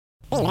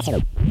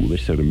Another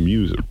set of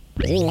music.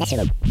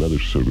 Another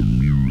set of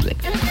music.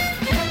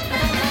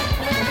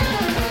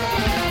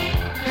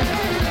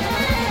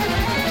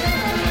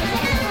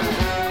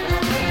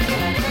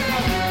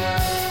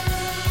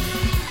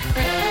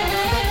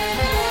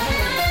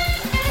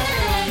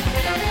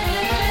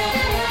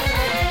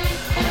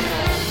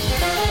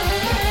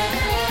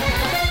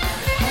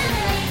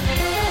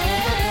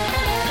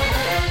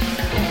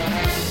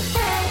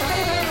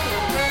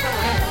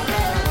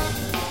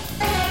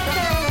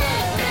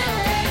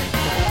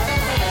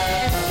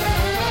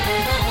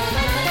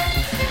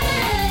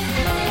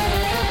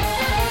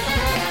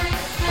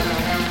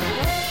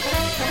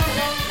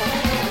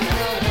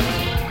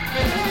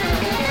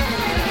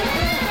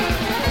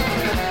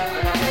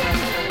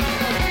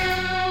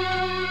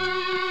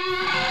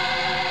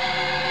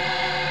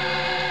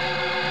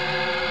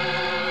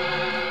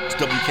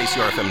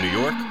 WKCR-FM New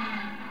York,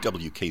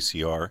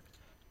 WKCR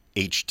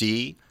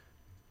HD.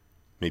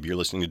 Maybe you're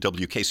listening to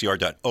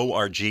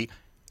WKCR.org,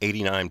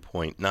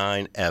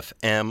 89.9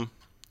 FM.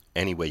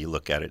 Any way you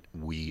look at it,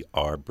 we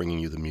are bringing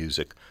you the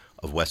music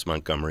of Wes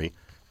Montgomery.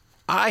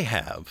 I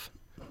have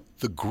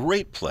the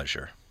great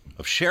pleasure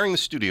of sharing the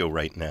studio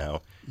right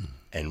now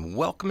and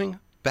welcoming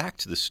back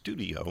to the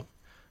studio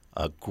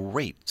a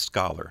great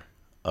scholar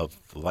of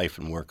the life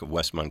and work of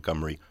Wes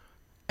Montgomery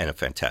and a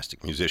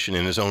fantastic musician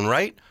in his own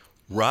right,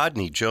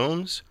 Rodney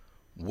Jones.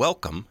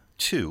 Welcome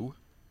to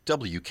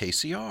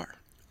WKCR.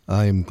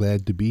 I am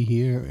glad to be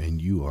here,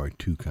 and you are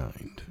too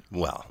kind.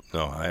 Well,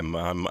 no,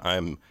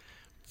 I'm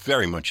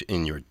very much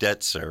in your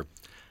debt, sir.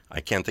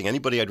 I can't think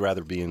anybody I'd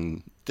rather be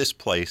in this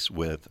place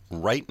with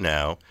right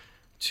now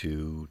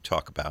to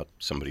talk about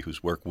somebody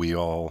whose work we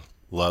all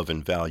love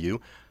and value.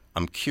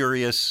 I'm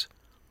curious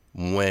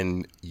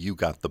when you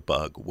got the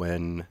bug,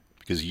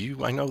 because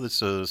I know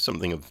this is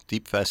something of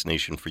deep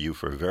fascination for you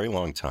for a very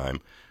long time.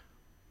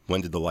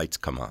 When did the lights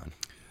come on?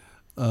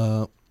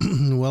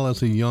 Well,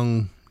 as a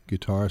young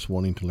guitarist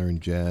wanting to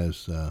learn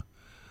jazz,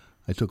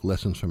 I took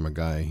lessons from a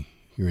guy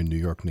here in New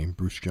York named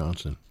Bruce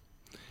Johnson.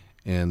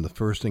 And the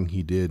first thing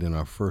he did in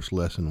our first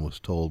lesson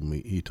was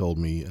he told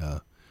me,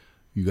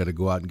 you got to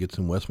go out and get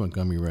some Wes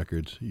Montgomery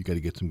records. You got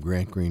to get some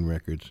Grant Green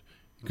records.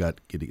 You got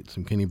to get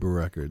some Kenny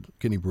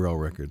Burrell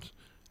records,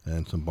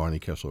 and some Barney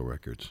Kessel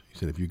records. He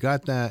said, if you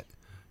got that,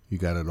 you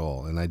got it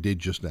all. And I did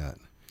just that.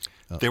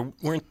 There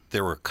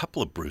were a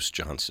couple of Bruce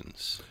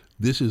Johnsons.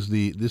 This is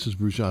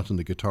Bruce Johnson,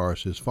 the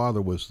guitarist. His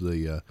father was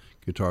the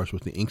guitarist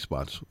with the Ink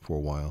Spots for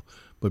a while.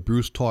 But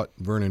Bruce taught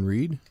Vernon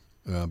Reid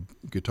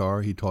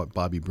guitar. He taught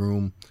Bobby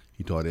Broom.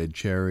 He taught Ed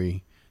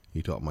Cherry.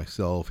 He taught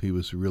myself. He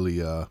was really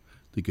the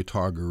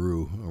guitar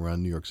guru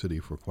around New York City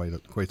for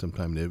quite some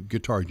time. The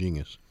guitar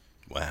genius.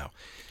 Wow.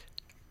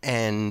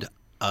 And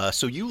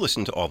so you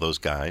listened to all those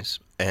guys,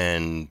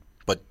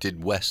 but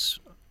did Wes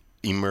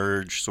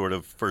emerge sort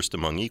of first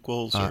among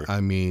equals? Or? I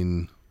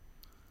mean,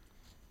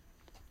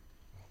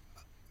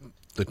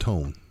 the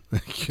tone.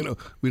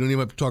 We don't even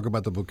have to talk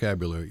about the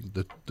vocabulary.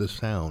 The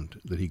sound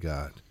that he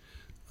got,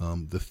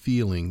 the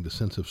feeling, the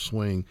sense of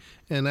swing,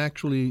 and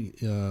actually,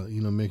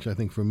 Mitch, I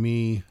think for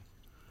me,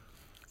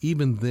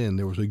 even then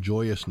there was a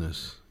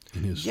joyousness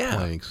in his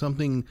playing.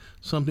 Something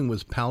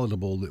was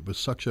palatable that was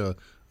such a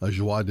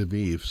joie de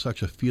vivre,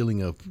 such a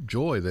feeling of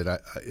joy that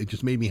it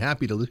just made me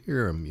happy to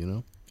hear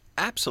him.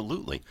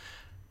 Absolutely.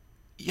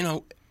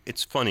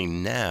 It's funny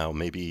now,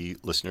 maybe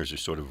listeners are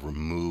sort of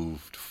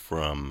removed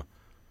from,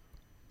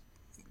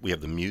 we have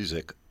the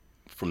music,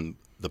 from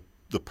the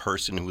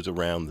person who was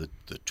around,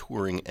 the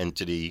touring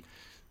entity,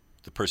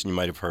 the person you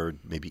might have heard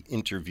maybe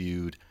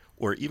interviewed,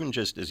 or even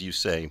just, as you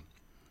say,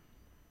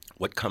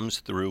 what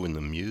comes through in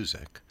the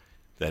music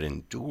that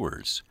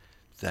endures,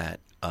 that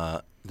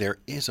there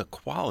is a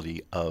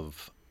quality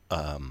of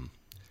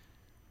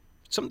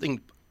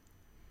something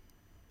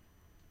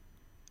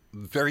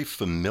very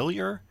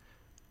familiar,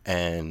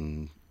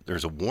 and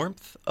there's a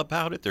warmth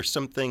about it. There's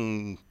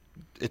something,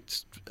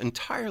 it's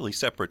entirely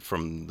separate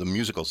from the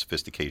musical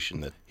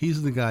sophistication that...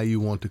 He's the guy you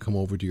want to come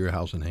over to your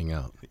house and hang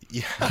out.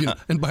 Yeah.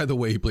 And by the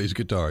way, he plays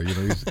guitar.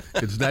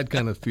 It's that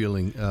kind of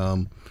feeling.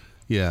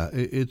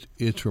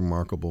 It's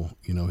remarkable.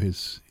 It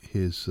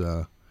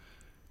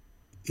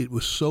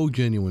was so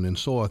genuine and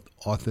so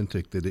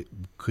authentic that it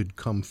could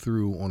come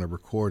through on a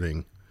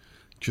recording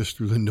just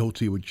through the notes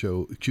he would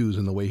choose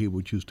and the way he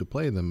would choose to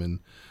play them. And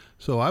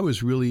so I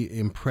was really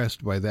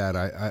impressed by that.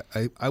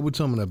 I would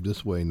sum it up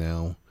this way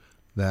now,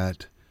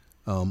 that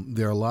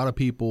there are a lot of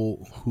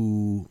people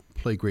who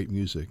play great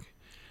music,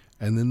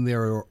 and then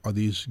there are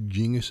these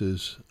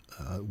geniuses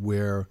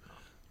where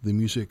the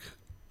music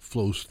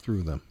flows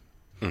through them.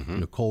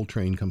 Mm-hmm.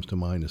 Coltrane comes to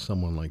mind as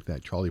someone like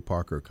that. Charlie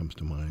Parker comes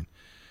to mind.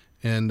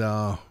 And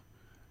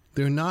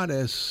they're not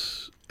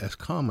as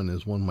common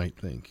as one might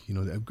think.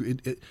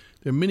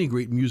 There are many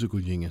great musical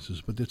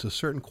geniuses, but there's a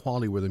certain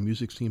quality where the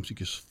music seems to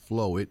just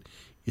flow.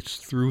 It's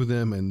through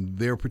them, and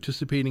they're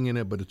participating in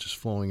it, but it's just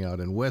flowing out.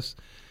 And Wes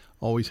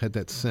always had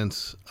that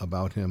sense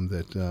about him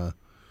that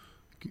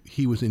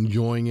he was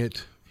enjoying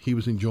it. He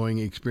was enjoying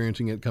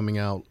experiencing it coming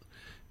out,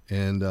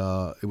 and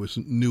it was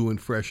new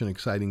and fresh and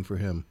exciting for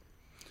him.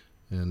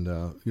 And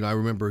I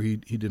remember he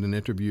did an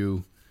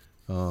interview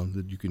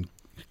that you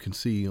can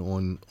see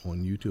on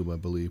YouTube, I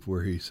believe,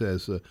 where he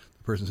says the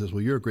person says,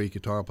 "Well, you're a great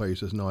guitar player." He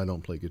says, "No, I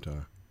don't play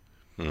guitar."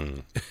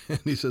 And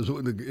he says,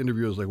 the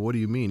interviewer's like, "What do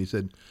you mean?" He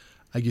said,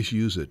 "I just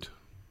use it."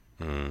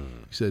 He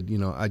said,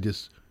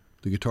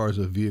 the guitar is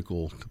a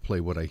vehicle to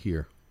play what I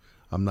hear.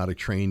 I'm not a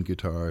trained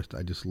guitarist.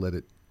 I just let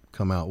it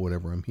come out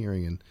whatever I'm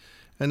hearing,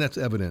 and that's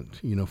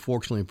evident.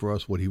 Fortunately for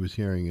us, what he was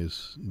hearing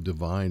is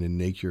divine in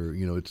nature.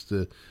 It's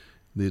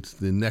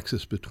the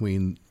nexus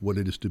between what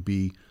it is to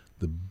be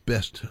the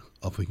best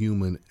of a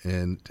human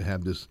and to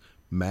have this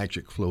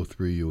magic flow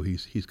through you.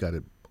 He's got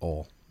it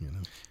all.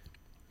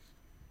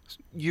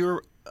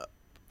 You're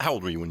how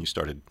old were you when you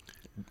started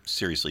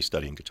seriously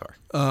studying guitar?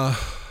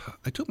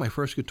 I took my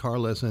first guitar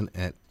lesson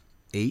at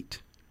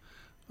 8.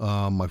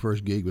 My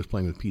first gig was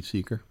playing with Pete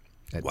Seeger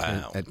at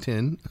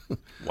 10.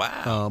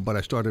 Wow. But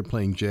I started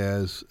playing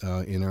jazz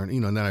and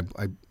then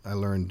I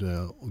learned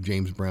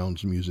James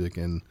Brown's music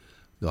and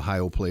the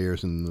Ohio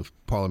Players and the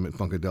Parliament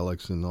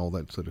Funkadelics and all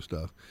that sort of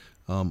stuff.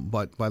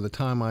 But by the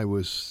time I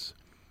was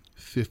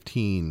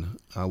 15,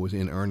 I was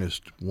in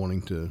earnest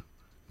wanting to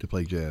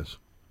play jazz.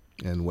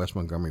 And Wes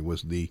Montgomery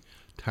was the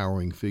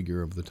towering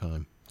figure of the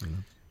time.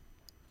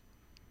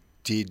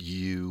 Did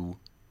you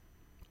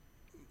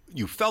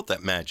felt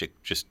that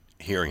magic just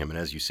hearing him, and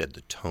as you said,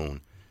 the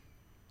tone.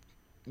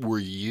 Were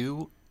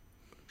you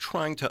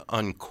trying to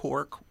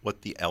uncork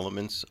what the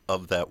elements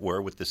of that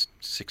were with this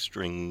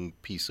 6-string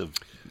piece of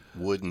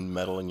wood and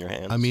metal in your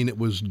hands? I mean, it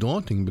was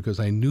daunting because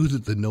I knew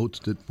that the notes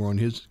that were on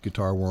his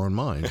guitar were on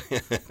mine,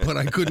 but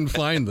I couldn't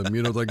find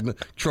them.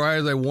 Try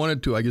as I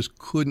wanted to, I just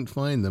couldn't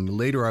find them.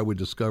 Later, I would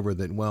discover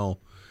that,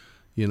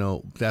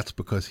 that's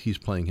because he's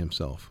playing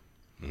himself.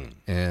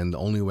 And the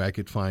only way I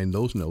could find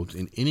those notes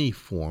in any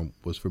form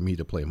was for me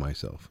to play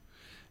myself.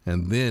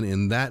 And then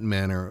in that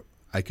manner,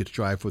 I could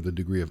strive for the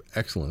degree of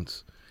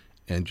excellence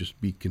and just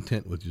be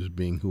content with just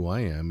being who I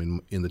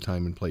am in the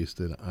time and place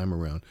that I'm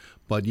around.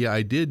 But yeah,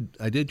 I did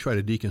try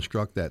to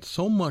deconstruct that,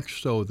 so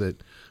much so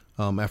that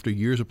after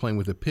years of playing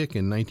with a pick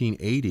in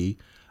 1980,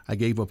 I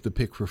gave up the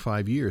pick for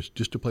 5 years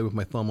just to play with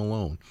my thumb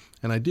alone.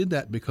 And I did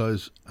that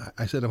because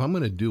I said, if I'm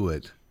going to do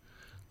it,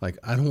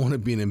 I don't want to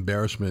be an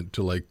embarrassment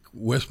to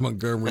Wes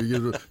Montgomery,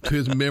 to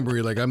his memory.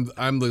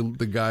 I'm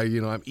the guy,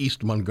 I'm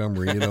East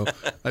Montgomery, I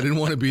didn't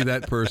want to be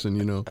that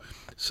person,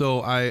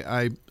 So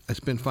I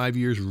spent 5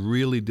 years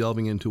really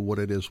delving into what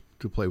it is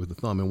to play with the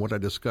thumb. And what I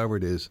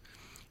discovered is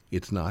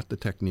it's not the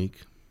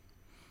technique.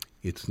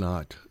 It's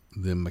not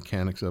the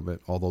mechanics of it,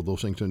 although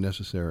those things are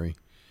necessary.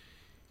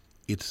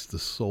 It's the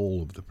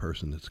soul of the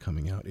person that's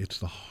coming out. It's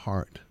the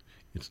heart.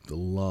 It's the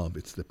love.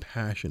 It's the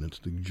passion. It's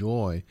the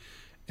joy.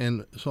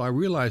 And so I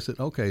realized that,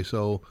 okay,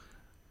 so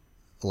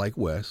like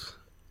Wes,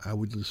 I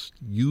would just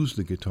use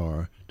the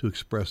guitar to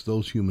express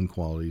those human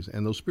qualities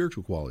and those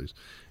spiritual qualities.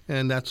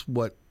 And that's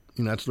what,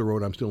 that's the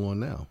road I'm still on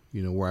now,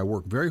 where I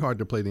work very hard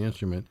to play the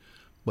instrument,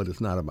 but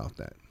it's not about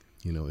that.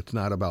 It's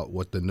not about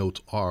what the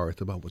notes are,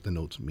 it's about what the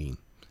notes mean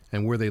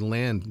and where they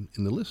land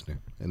in the listener.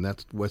 And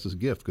that's Wes's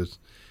gift, because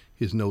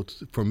his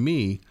notes, for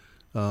me,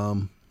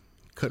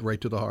 cut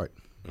right to the heart.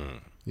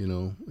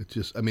 It's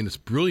just, it's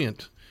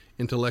brilliant.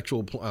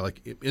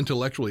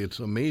 Intellectually, it's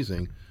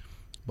amazing,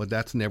 but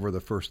that's never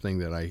the first thing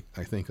that I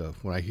think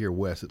of. When I hear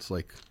Wes, it's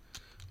like,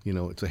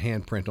 it's a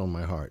handprint on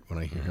my heart when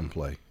I hear him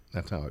play.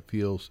 That's how it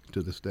feels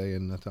to this day,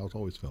 and that's how it's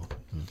always felt.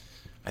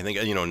 I think,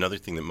 another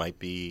thing that might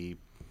be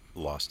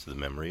lost to the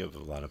memory of a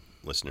lot of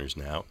listeners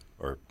now,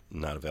 or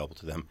not available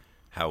to them,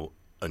 how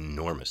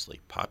enormously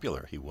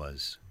popular he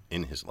was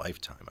in his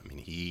lifetime.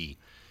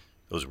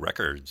 Those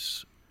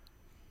records,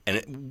 and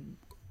I'm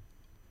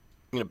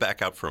going to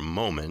back out for a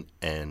moment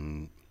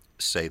and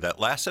say that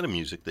last set of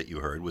music that you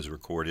heard was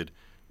recorded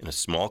in a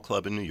small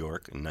club in New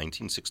York in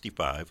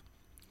 1965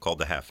 called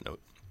The Half Note.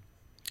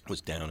 It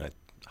was down at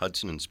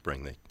Hudson and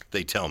Spring,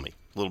 they tell me,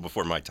 a little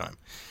before my time.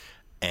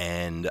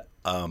 And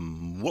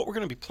what we're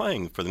going to be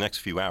playing for the next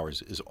few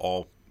hours is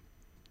all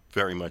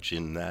very much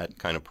in that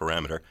kind of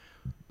parameter.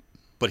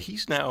 But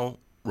he's now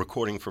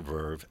recording for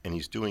Verve, and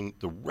he's doing,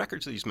 the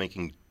records that he's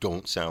making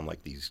don't sound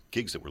like these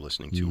gigs that we're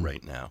listening to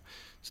right now.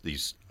 It's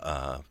these,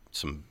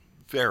 some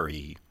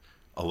very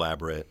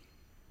elaborate,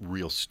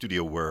 real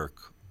studio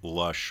work,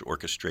 lush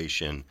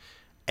orchestration,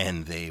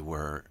 and they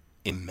were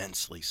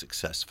immensely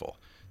successful.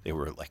 They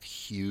were like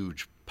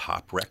huge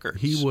pop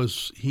records.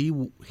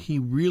 He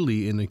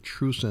really, in a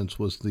true sense,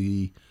 was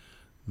the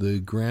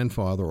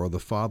grandfather or the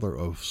father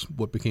of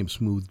what became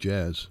smooth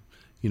jazz.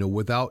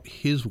 Without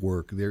his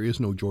work, there is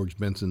no George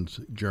Benson's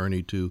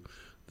journey to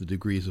the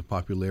degrees of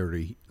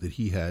popularity that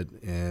he had,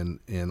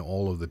 and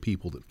all of the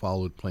people that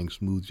followed playing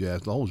smooth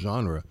jazz. The whole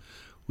genre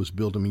was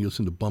built. You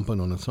listen to Bumpin'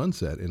 on the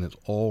Sunset, and it's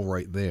all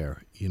right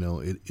there.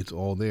 It's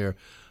all there.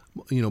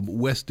 But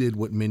Wes did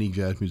what many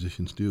jazz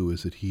musicians do,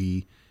 is that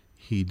he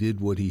did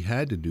what he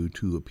had to do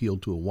to appeal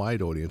to a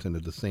wide audience, and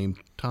at the same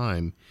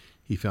time,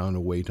 he found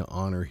a way to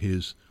honor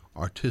his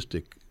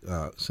artistic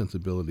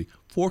sensibility.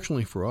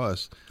 Fortunately for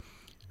us,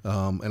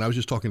 And I was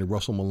just talking to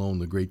Russell Malone,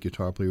 the great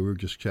guitar player. We were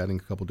just chatting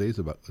a couple days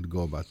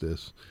ago about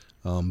this.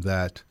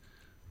 That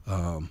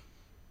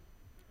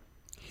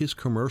his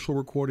commercial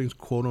recordings,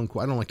 quote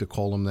unquote, I don't like to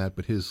call them that,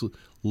 but his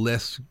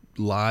less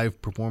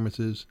live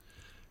performances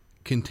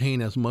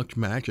contain as much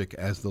magic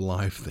as the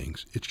live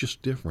things. It's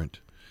just different.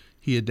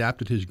 He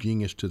adapted his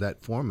genius to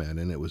that format,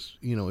 and it was,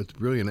 it's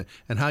brilliant.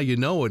 And how you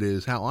know it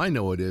is, how I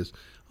know it is,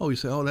 you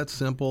say, that's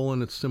simple,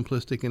 and it's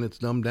simplistic, and it's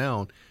dumbed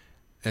down.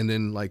 And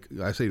then, like,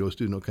 I say to a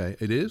student, okay,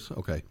 it is?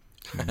 Okay.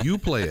 You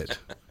play it,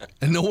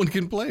 and no one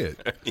can play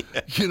it. Yeah.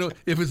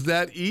 If it's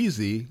that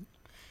easy,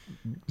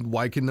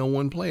 why can no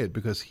one play it?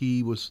 Because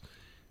it was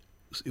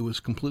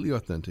completely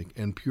authentic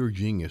and pure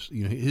genius.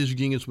 His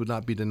genius would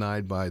not be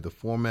denied by the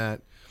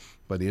format,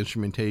 by the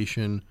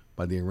instrumentation,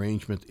 by the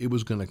arrangement. It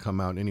was going to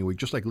come out anyway,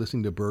 just like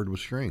listening to Bird with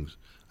strings.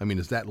 I mean,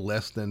 is that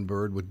less than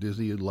Bird with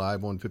Dizzy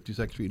live on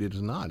 52nd Street? It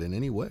is not in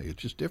any way.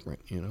 It's just different,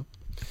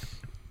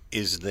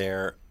 Is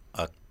there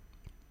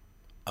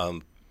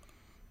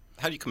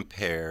how do you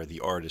compare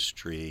the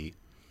artistry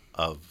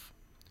of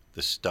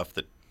the stuff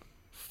that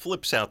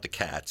flips out the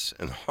cats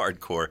and the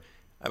hardcore?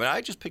 I mean,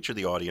 I just picture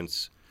the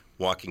audience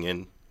walking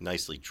in,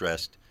 nicely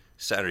dressed.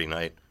 Saturday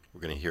night,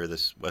 we're going to hear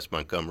this Wes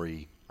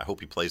Montgomery. I hope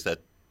he plays that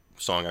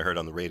song I heard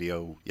on the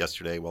radio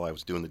yesterday while I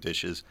was doing the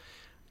dishes,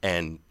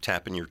 and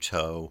tapping your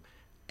toe.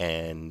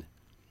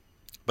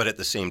 But at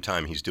the same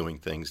time, he's doing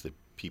things that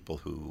people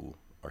who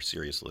are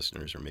serious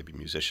listeners or maybe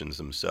musicians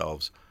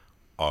themselves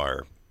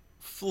are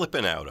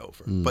flipping out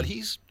over. But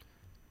he's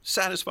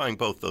satisfying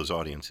both those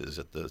audiences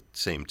at the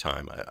same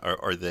time.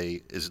 Are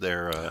they? Is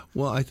there?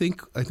 Well, I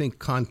think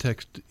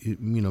context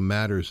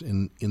matters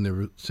in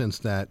the sense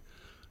that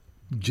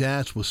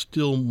jazz was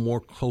still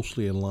more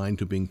closely aligned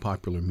to being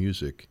popular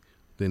music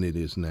than it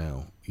is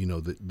now.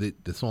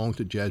 The songs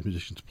that jazz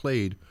musicians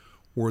played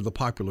were the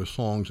popular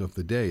songs of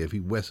the day. If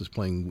Wes is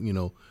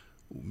playing,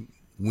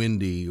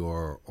 Windy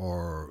or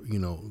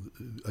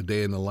A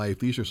Day in the Life,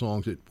 these are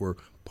songs that were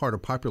part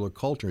of popular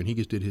culture, and he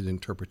just did his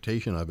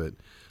interpretation of it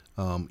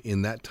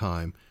in that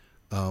time.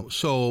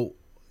 So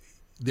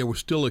there was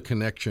still a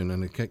connection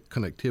and a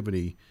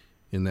connectivity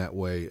in that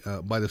way.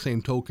 By the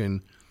same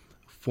token,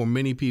 for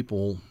many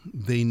people,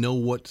 they know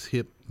what's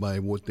hip by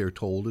what they're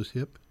told is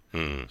hip.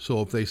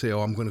 So if they say,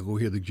 I'm going to go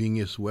hear the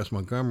genius Wes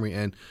Montgomery,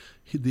 and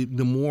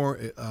the more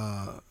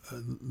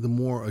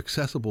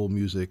accessible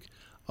music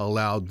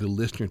allowed the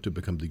listener to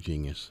become the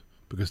genius,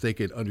 because they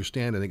could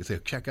understand it. They could say,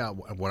 check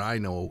out what I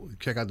know,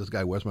 check out this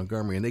guy Wes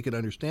Montgomery, and they could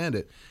understand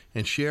it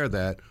and share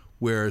that.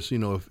 Whereas,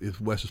 if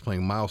Wes is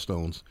playing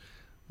Milestones,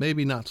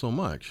 maybe not so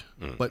much.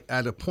 But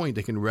at a point,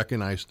 they can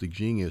recognize the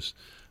genius.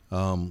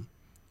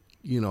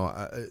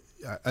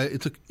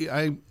 It's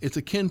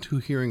akin to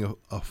hearing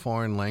a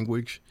foreign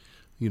language,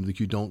 that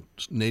you don't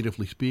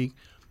natively speak,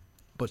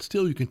 but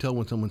still you can tell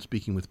when someone's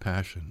speaking with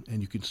passion,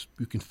 and you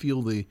can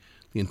feel the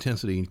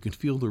intensity, and you can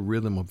feel the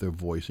rhythm of their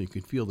voice, and you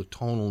can feel the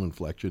tonal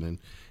inflection,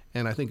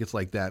 and I think it's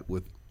like that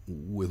with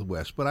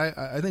Wes. But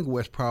I think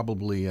Wes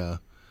probably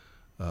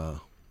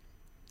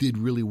did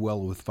really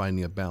well with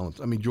finding a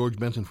balance. I mean, George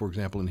Benson, for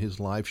example, in his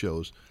live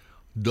shows,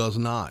 does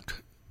not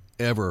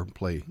ever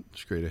play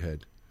straight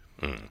ahead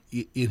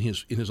in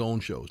his own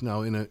shows.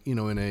 Now, he'll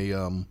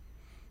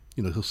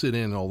sit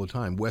in all the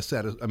time.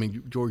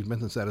 George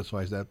Benson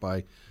satisfies that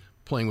by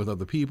playing with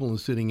other people and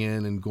sitting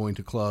in and going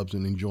to clubs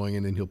and enjoying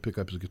it, and he'll pick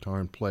up his guitar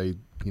and play,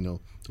 the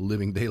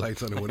living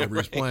daylights out of whatever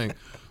he's playing.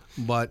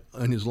 But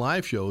in his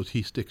live shows,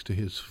 he sticks to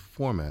his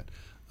format.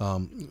 But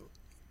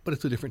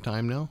it's a different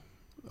time now.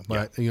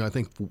 But I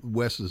think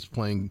Wes is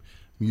playing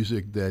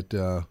music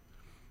that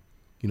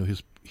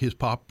his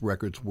pop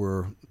records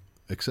were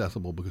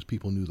accessible because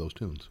people knew those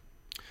tunes.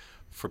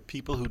 For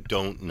people who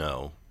don't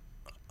know,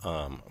 I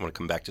want to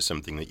come back to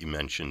something that you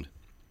mentioned,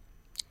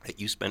 that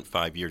you spent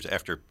 5 years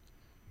after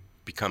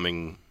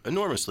becoming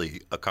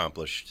enormously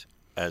accomplished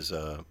as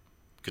a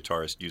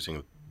guitarist using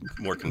a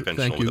more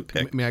conventional Thank you. with a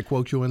pick. May I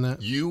quote you on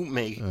that? You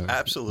may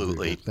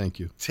absolutely. Thank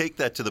you. Take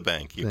that to the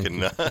bank. You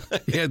Thank can.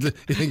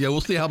 Yeah,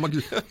 we'll see how much.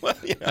 Well,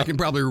 I can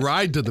probably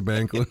ride to the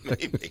bank.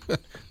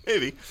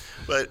 maybe.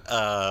 But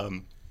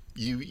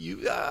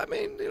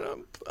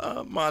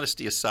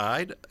modesty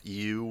aside,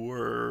 you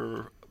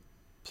were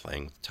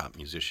playing with top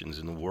musicians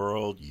in the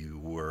world. You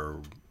were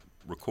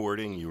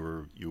recording.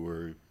 You've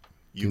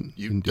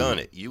done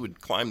it. You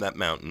would climb that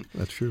mountain.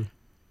 That's true.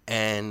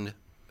 And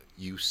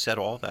you set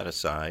all that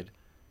aside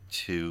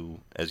to,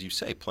 as you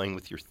say, playing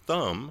with your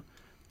thumb.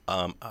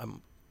 I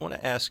want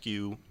to ask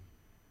you,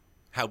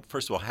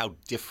 first of all, how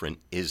different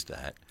is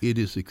that? It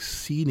is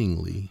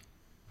exceedingly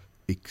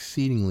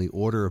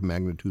order of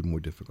magnitude more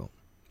difficult.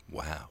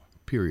 Wow.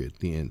 Period.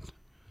 The end.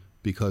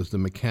 Because the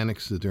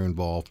mechanics that are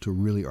involved to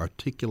really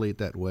articulate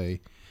that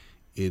way,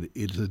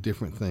 it's a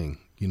different thing.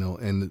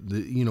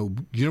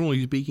 And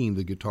generally speaking,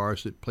 the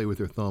guitarists that play with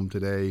their thumb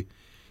today,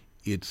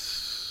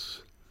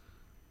 it's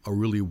a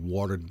really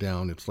watered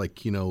down. It's like,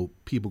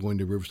 people going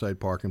to Riverside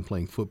Park and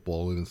playing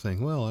football and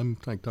saying, well, I'm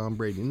like Tom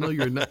Brady. No,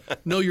 you're not.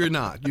 No, you're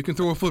not. You can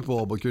throw a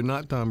football, but you're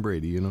not Tom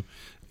Brady,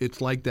 It's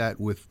like that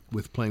with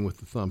playing with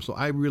the thumb. So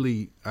I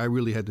really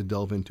had to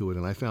delve into it,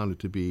 and I found it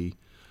to be,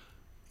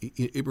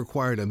 it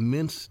required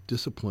immense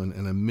discipline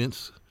and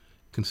immense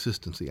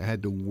consistency. I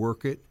had to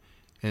work it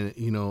and,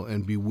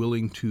 and be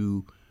willing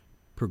to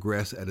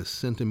progress at a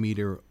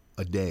centimeter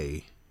a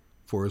day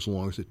for as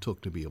long as it took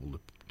to be able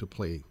to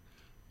play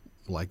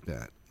like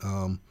that.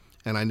 And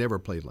I never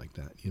played like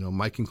that.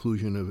 My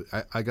conclusion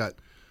of I got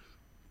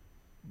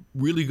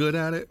really good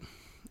at it.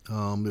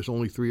 There's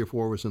only 3 or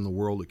 4 of us in the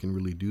world that can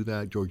really do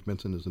that. George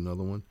Benson is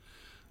another one.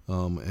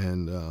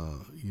 And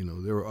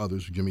there were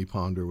others. Jimmy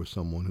Ponder was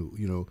someone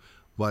who,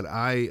 but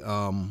I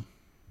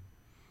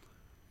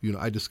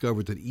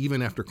discovered that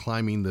even after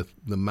climbing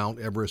the Mount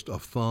Everest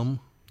of thumb,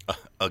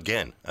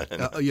 again,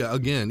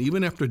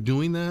 even after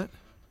doing that,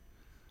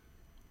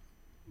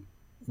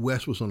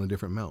 Wes was on a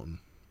different mountain.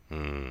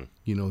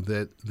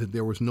 That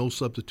there was no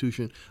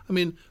substitution. I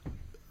mean,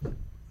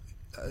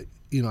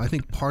 I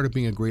think part of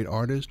being a great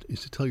artist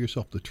is to tell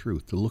yourself the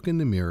truth, to look in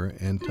the mirror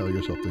and tell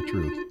yourself the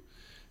truth.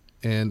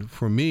 And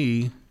for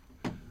me,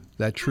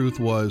 that truth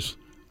was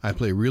I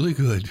play really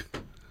good,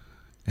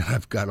 and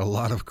I've got a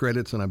lot of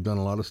credits, and I've done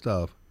a lot of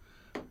stuff,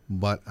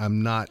 but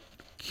I'm not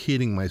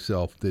kidding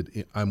myself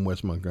that I'm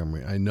Wes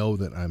Montgomery. I know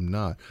that I'm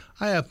not.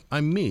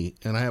 I'm me,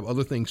 and I have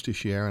other things to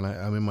share, and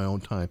I'm in my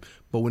own time.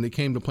 But when it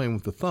came to playing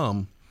with the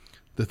thumb,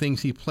 the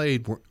things he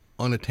played were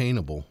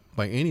unattainable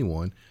by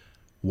anyone.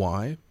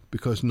 Why?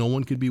 Because no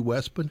one could be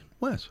Wes but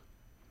Wes.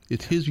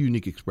 It's his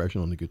unique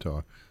expression on the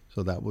guitar.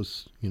 So that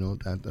was,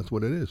 that's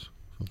what it is.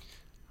 So.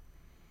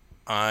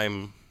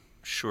 I'm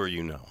sure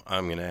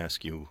I'm going to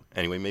ask you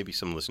anyway. Maybe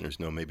some listeners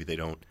know, maybe they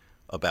don't,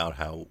 about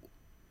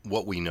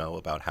what we know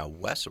about how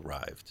Wes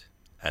arrived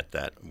at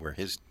that, where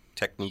his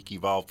technique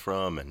evolved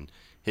from, and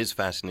his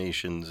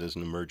fascinations as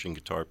an emerging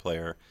guitar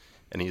player.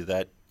 Any of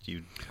that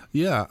you?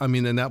 Yeah,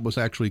 and that was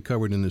actually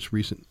covered in this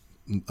recent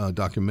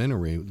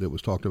documentary that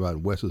was talked about.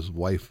 Wes's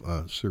wife,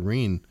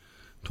 Serene,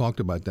 talked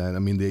about that.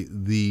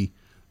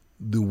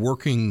 The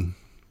working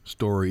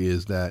story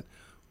is that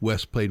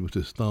Wes played with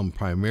his thumb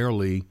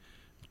primarily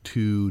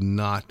to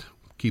not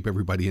keep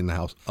everybody in the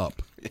house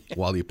up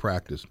while he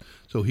practiced.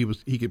 So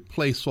he could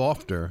play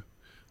softer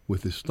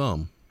with his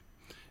thumb,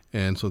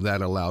 and so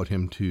that allowed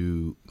him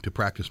to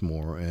practice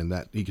more, and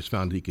that he just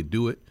found that he could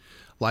do it.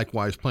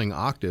 Likewise, playing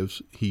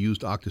octaves, he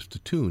used octaves to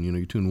tune.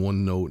 You tune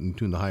one note and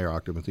tune the higher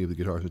octave and see if the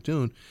guitar's a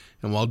tune.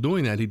 And while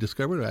doing that, he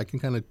discovered I can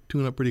kind of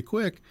tune up pretty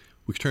quick,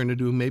 which turned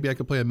into maybe I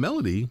could play a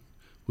melody,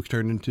 which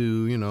turned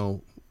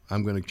into,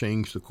 I'm going to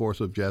change the course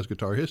of jazz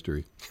guitar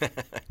history.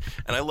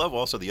 And I love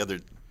also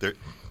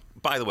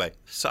by the way,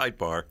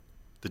 sidebar,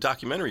 the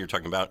documentary you're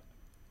talking about,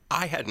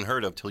 I hadn't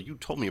heard of till you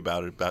told me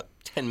about it about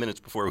 10 minutes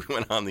before we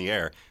went on the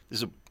air. This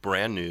is a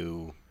brand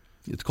new...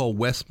 It's called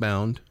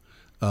Westbound.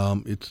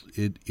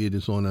 It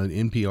is on an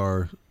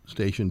NPR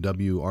station,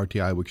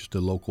 WRTI, which is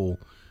the local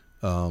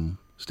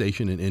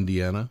station in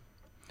Indiana.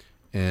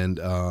 And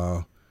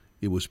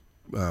it was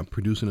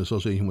produced in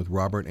association with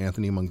Robert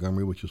Anthony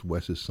Montgomery, which is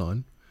Wes's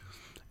son.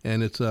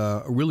 And it's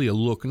really a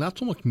look, not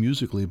so much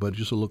musically, but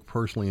just a look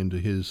personally into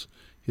his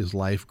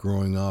life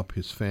growing up,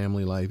 his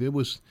family life. It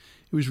was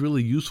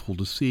really useful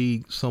to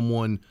see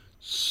someone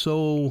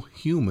so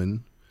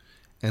human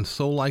and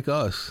so like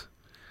us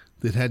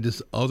that had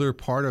this other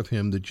part of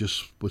him that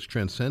just was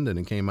transcendent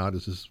and came out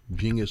as this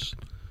genius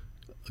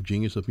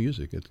of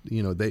music.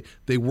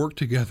 They work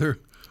together,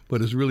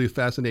 but it's really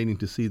fascinating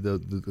to see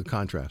the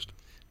contrast.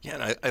 Yeah,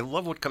 and I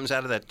love what comes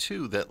out of that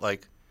too. That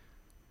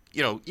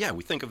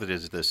we think of it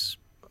as this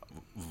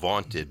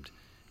vaunted,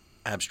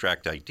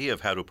 abstract idea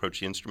of how to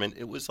approach the instrument.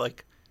 It was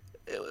like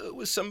it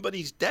was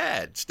somebody's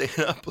dad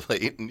staying up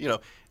late, and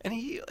and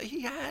he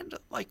had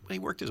he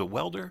worked as a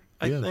welder,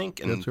 I think,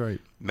 and that's right.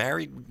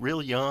 Married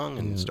real young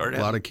and started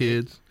a lot of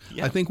kids.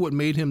 Yeah. I think what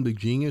made him the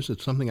genius,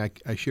 it's something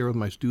I share with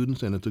my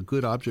students, and it's a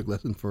good object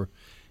lesson for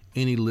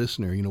any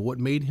listener. What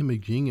made him a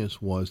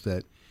genius was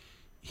that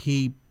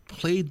he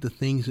played the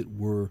things that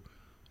were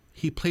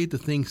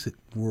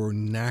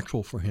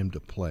natural for him to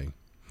play,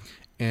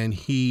 and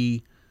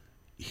he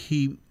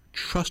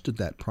trusted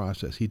that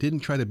process. He didn't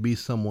try to be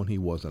someone he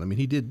wasn't.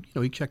 He did,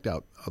 he checked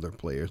out other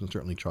players, and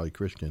certainly Charlie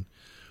Christian.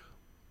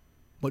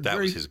 But that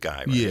was his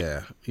guy,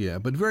 right? Yeah.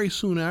 But very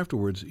soon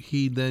afterwards,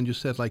 he then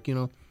just said,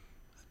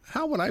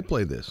 how would I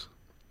play this?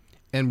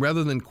 And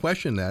rather than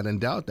question that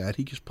and doubt that,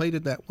 he just played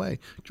it that way.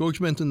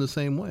 George Benson the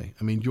same way.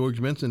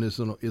 George Benson is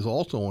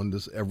also on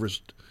this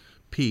Everest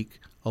peak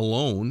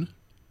alone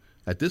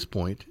at this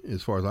point,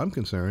 as far as I'm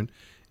concerned.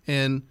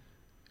 And,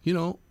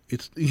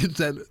 it's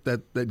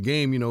that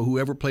game,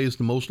 whoever plays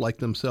the most like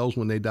themselves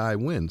when they die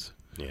wins.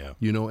 Yeah.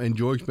 And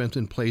George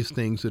Benson plays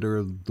things that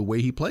are the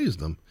way he plays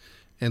them.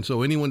 And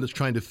so anyone that's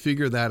trying to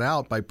figure that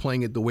out by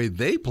playing it the way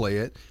they play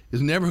it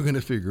is never going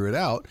to figure it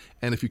out.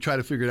 And if you try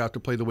to figure it out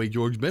to play the way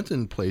George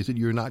Benson plays it,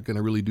 you're not going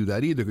to really do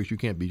that either, because you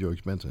can't be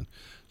George Benson.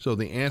 So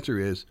the answer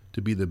is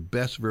to be the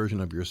best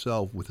version of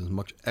yourself with as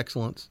much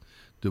excellence,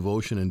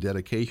 devotion, and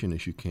dedication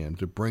as you can,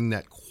 to bring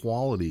that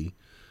quality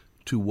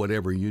to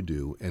whatever you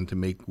do, and to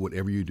make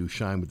whatever you do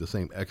shine with the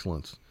same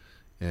excellence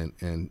and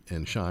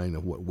shine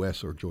of what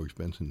Wes or George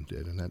Benson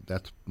did. And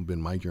that's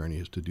been my journey,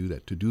 is to do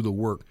that, to do the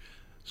work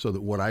so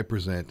that what I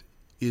present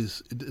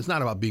is, it's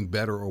not about being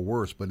better or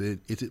worse, but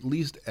it's at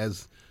least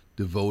as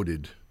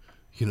devoted,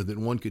 that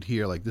one could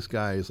hear, like, this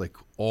guy is like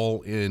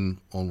all in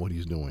on what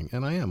he's doing.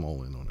 And I am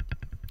all in on it.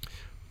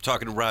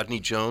 Talking to Rodney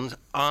Jones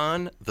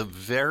on the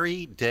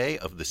very day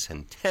of the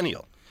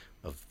centennial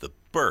of the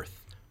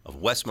birth of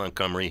Wes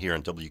Montgomery here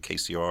on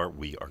WKCR.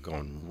 We are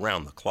going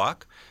round the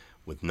clock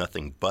with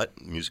nothing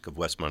but music of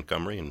Wes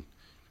Montgomery and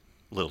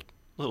a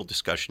little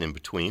discussion in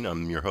between.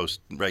 I'm your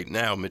host right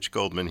now, Mitch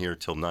Goldman, here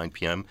till 9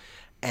 p.m.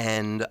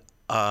 And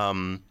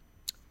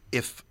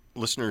if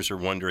listeners are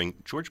wondering,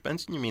 George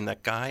Benson, you mean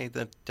that guy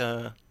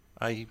that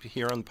I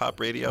hear on pop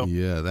radio?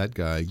 Yeah, that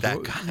guy.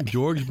 That guy.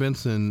 George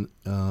Benson,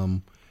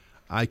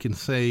 I can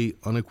say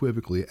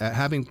unequivocally,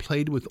 having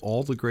played with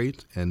all the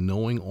greats and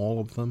knowing all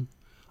of them,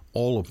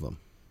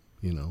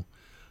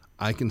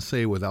 I can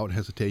say without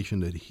hesitation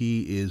that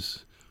he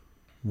is,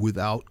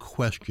 without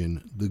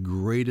question, the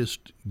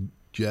greatest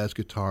jazz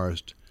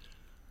guitarist.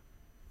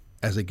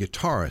 As a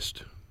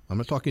guitarist, I'm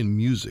not talking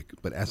music,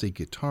 but as a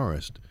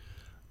guitarist,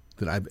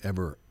 that I've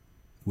ever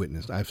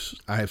witnessed. I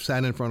have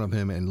sat in front of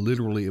him, and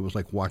literally it was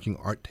like watching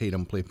Art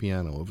Tatum play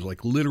piano. It was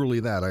like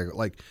literally that.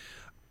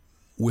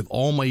 With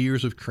all my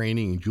years of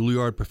training,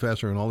 Juilliard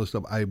professor and all this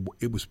stuff,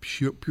 it was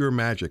pure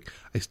magic.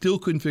 I still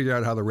couldn't figure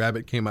out how the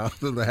rabbit came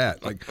out of the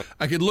hat. Like,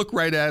 I could look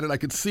right at it, I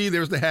could see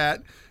there's the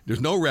hat,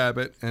 there's no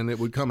rabbit, and it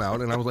would come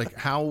out, and I was like,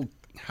 how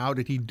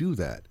did he do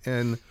that?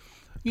 And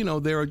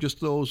there are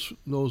just those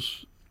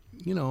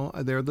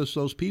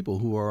people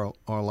who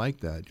are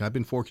like that. I've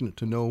been fortunate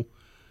to know,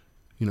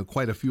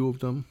 quite a few of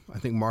them. I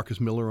think Marcus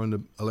Miller on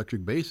the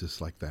electric bass is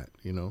like that.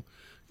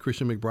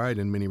 Christian McBride,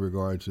 in many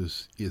regards,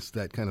 is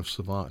that kind of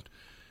savant.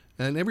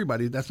 And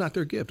everybody, that's not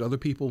their gift. Other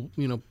people,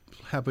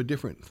 have a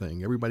different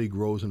thing. Everybody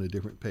grows in a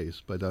different pace.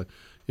 But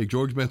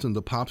George Benson,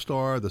 the pop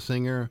star, the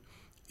singer,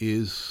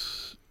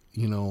 is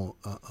the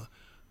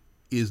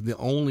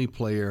only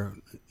player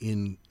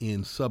in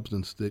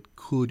substance that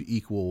could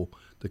equal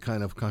the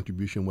kind of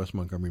contribution Wes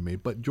Montgomery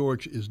made. But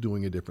George is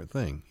doing a different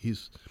thing.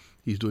 He's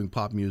doing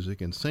pop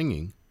music and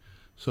singing.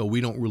 So we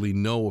don't really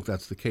know if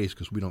that's the case,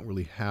 because we don't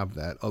really have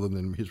that other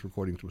than his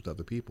recordings with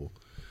other people.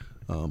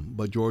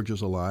 But George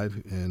is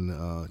alive,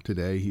 and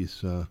today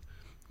he's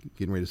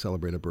getting ready to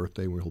celebrate a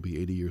birthday where he'll be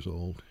 80 years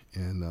old.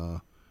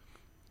 And,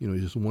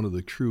 he's just one of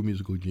the true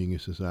musical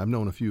geniuses. I've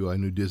known a few. I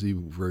knew Dizzy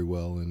very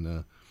well,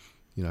 and,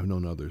 I've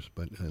known others.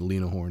 But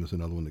Lena Horne is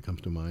another one that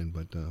comes to mind.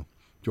 But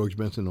George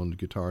Benson on the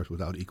guitars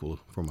without equal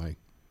for my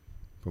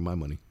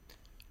money.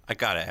 I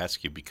got to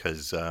ask you,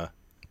 because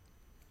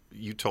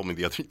you told me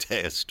the other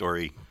day a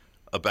story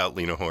about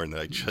Lena Horne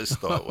that I just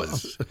thought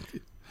was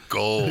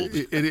gold.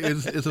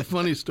 It's a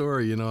funny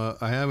story.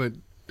 I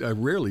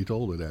rarely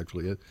told it,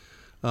 actually.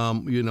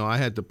 I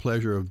had the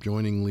pleasure of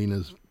joining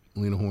Lena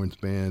Horne's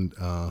band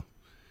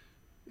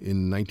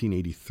in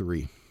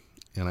 1983,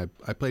 and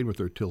I played with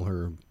her till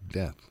her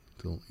death.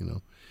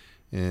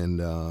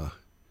 And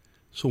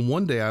so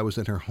one day I was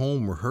at her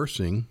home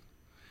rehearsing.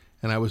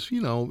 And I was,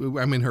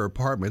 I'm in her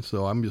apartment,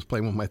 so I'm just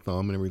playing with my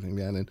thumb and everything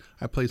like that. And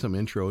I played some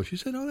intro. She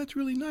said, "Oh, that's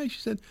really nice." She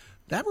said,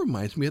 "That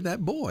reminds me of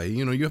that boy."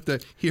 You have to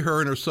hear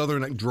her in her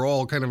southern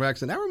drawl kind of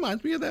accent. "That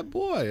reminds me of that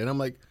boy." And I'm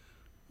like,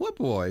 "What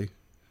boy?"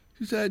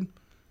 She said,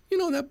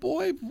 "That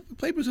boy who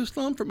played with his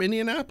thumb from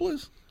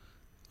Indianapolis."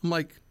 I'm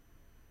like,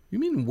 "You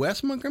mean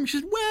Wes Montgomery?" She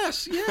said,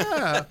 "Wes,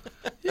 yeah,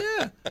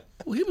 yeah.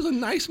 Well, he was a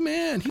nice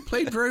man. He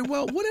played very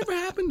well. Whatever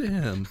happened to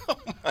him?" Oh,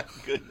 my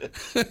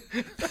goodness. I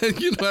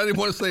didn't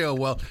want to say, "Oh,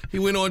 well, he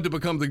went on to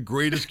become the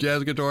greatest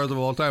jazz guitarist of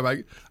all time."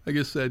 I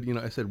just said,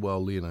 I said,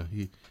 "Well, Lena,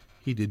 he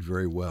did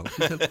very well."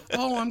 She said,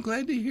 "Oh, I'm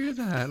glad to hear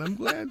that. I'm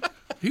glad.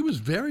 He was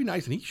very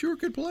nice, and he sure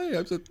could play."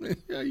 I said,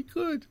 "Yeah, he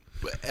could."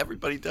 But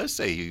everybody does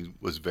say he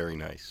was very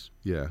nice.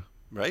 Yeah.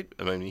 Right?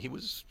 I mean, he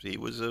was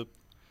a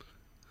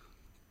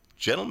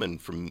gentleman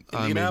from Indianapolis.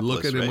 I mean,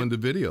 look at him in the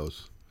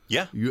videos.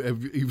 Yeah.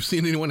 You've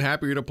seen anyone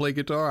happier to play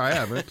guitar? I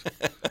haven't.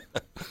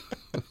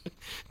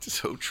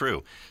 So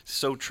true.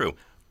 So true.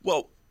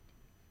 Well,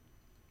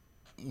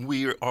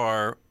 we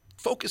are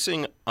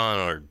focusing on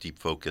our Deep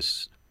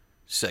Focus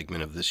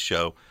segment of this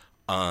show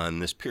on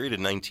this period of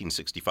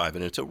 1965,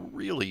 and it's a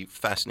really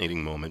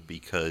fascinating moment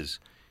because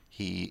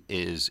he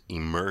is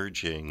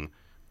emerging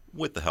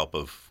with the help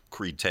of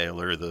Creed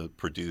Taylor, the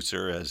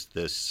producer, as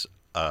this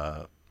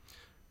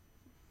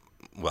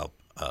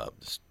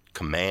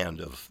command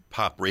of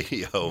pop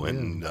radio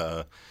and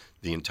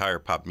the entire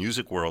pop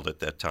music world at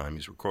that time.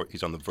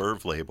 He's on the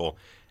Verve label,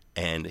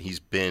 and he's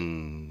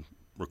been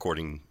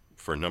recording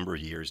for a number of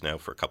years now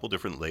for a couple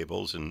different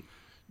labels and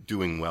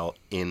doing well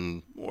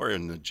more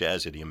in the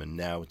jazz idiom, and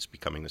now it's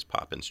becoming this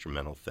pop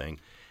instrumental thing.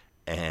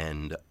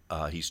 And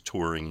he's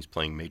touring, he's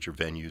playing major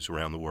venues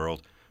around the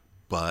world.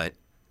 But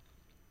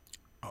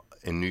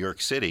in New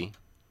York City,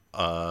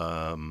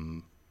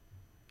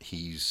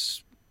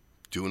 he's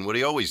doing what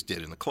he always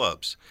did in the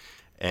clubs.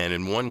 And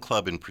in one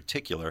club in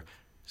particular,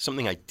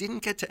 something I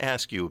didn't get to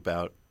ask you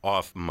about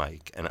off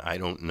mic, and I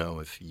don't know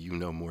if you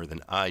know more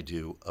than I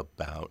do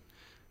about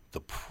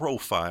the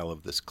profile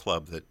of this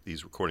club that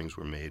these recordings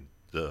were made,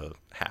 the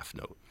Half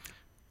Note.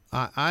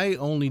 I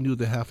only knew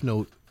the Half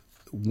Note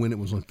when it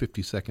was on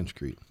 52nd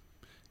Street.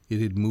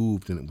 It had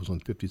moved, and it was on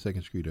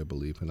 52nd Street, I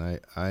believe. And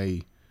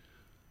I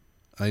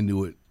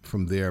knew it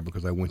from there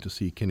because I went to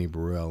see Kenny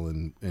Burrell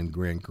and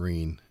Grant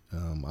Green.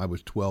 I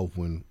was 12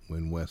 when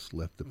Wes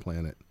left the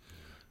planet,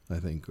 I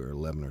think, or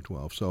 11 or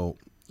 12. So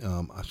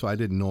I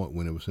didn't know it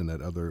when it was in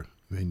that other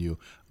venue.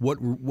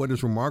 What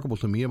is remarkable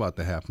to me about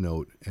the Half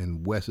Note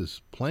and Wes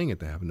is playing at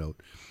the Half Note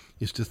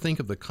is to think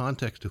of the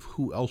context of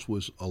who else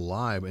was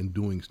alive and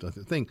doing stuff.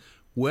 I think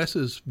Wes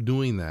is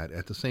doing that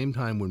at the same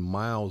time when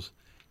Miles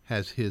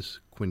has his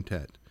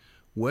quintet.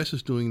 Wes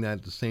is doing that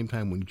at the same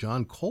time when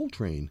John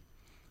Coltrane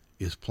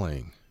is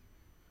playing.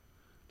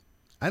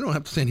 I don't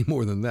have to say any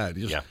more than that.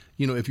 Just,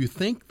 if you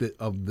think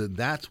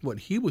that's what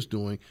he was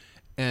doing,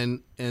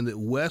 and that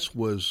Wes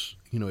was,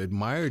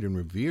 admired and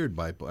revered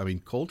by,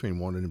 Coltrane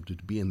wanted him to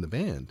be in the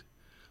band,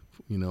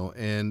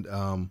 and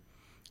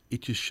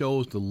it just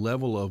shows the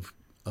level of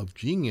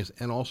genius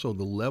and also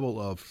the level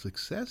of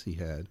success he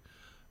had,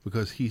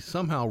 because he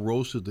somehow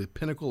rose to the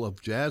pinnacle of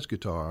jazz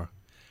guitar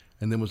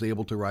and then was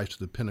able to rise to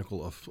the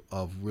pinnacle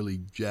of really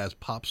jazz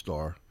pop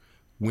star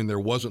when there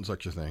wasn't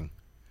such a thing.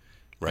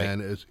 Right.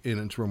 And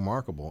it's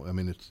remarkable. I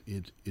mean,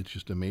 it's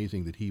just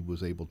amazing that he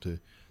was able to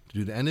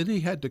do that, and that he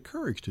had the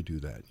courage to do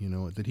that.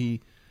 That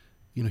he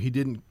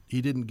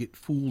didn't get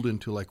fooled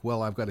into like,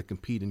 well, I've got to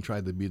compete and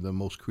try to be the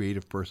most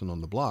creative person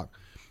on the block.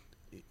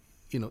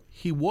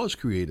 He was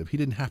creative. He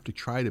didn't have to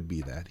try to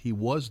be that. He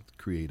was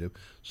creative.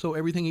 So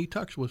everything he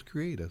touched was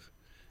creative.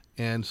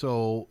 And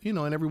so,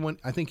 and everyone,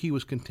 I think he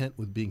was content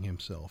with being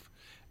himself.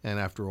 And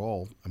after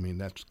all,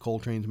 that's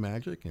Coltrane's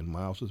magic and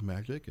Miles's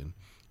magic and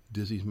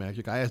Dizzy's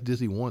magic. I asked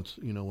Dizzy once,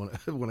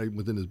 when I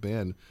was in his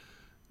band,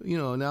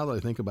 now that I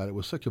think about it, it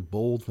was such a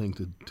bold thing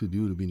to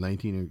do, to be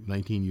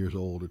 19 years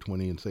old or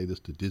 20 and say this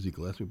to Dizzy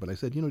Gillespie. But I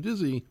said,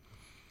 Dizzy,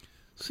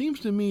 seems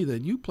to me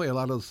that you play a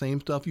lot of the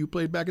same stuff you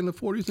played back in the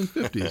 40s and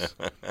 50s.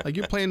 Like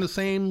you're playing the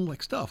same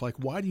stuff. Like,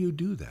 why do you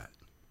do that?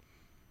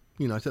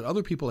 I said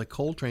other people like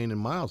Coltrane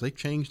and Miles, they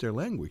changed their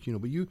language,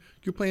 but you're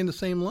playing the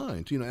same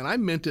lines, and I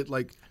meant it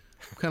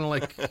kind of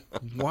like,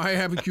 why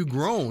haven't you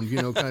grown,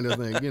 kind of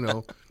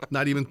thing,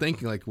 not even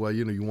thinking like, well,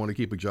 you want to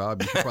keep a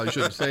job, you probably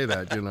shouldn't say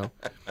that,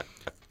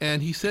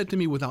 And he said to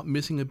me without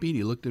missing a beat,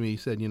 he looked at me, he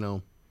said,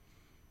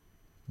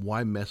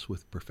 why mess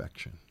with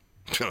perfection?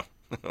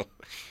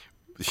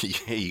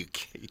 You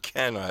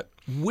cannot.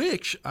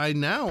 Which I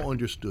now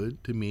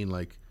understood to mean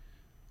like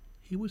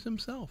he was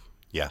himself.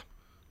 Yeah.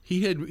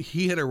 He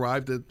had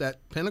arrived at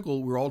that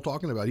pinnacle we're all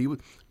talking about.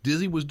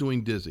 Dizzy was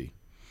doing Dizzy.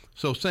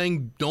 So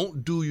saying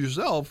don't do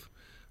yourself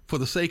for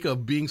the sake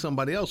of being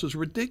somebody else is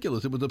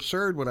ridiculous. It was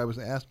absurd what I was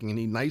asking, and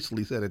he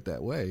nicely said it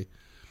that way,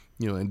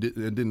 and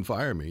didn't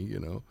fire me,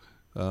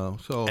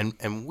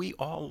 And we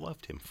all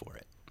loved him for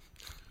it.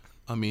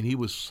 He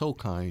was so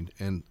kind,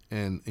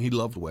 and he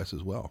loved Wes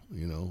as well,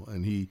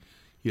 and he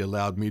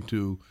allowed me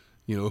to,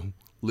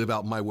 live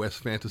out my Wes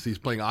fantasies,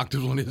 playing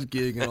octaves on his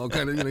gig and all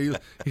kind of,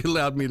 he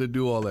allowed me to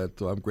do all that,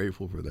 so I'm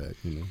grateful for that,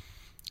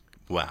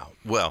 Wow.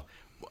 Well,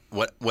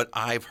 what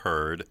I've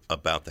heard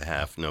about the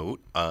Half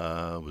Note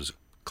was a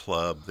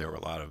club. There were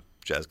a lot of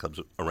jazz clubs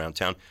around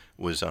town.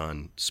 Was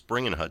on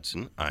Spring and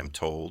Hudson, I'm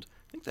told.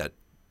 I think that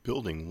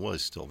building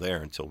was still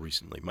there until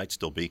recently. Might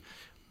still be.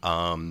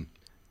 And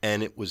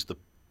it was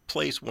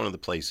one of the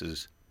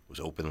places was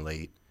open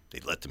late.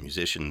 They'd let the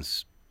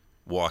musicians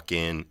walk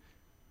in.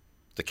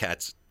 The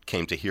cats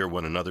came to hear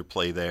one another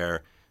play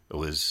there.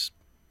 It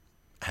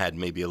had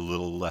maybe a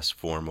little less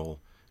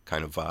formal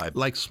kind of vibe.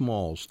 Like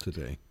Smalls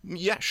today.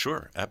 Yeah,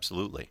 sure.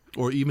 Absolutely.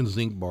 Or even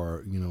Zinc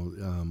Bar,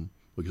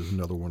 which is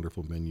another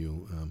wonderful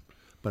venue.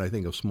 But I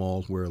think of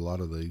Smalls where a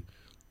lot of the,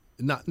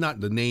 not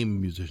the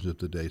name musicians of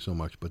today so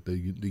much, but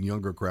the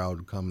younger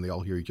crowd come, they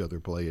all hear each other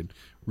play and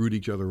root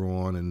each other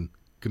on and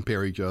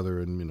compare each other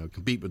and,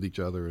 compete with each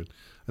other. And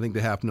I think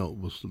the Half Note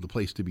was the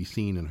place to be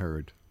seen and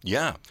heard.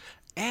 Yeah.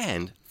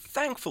 And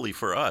thankfully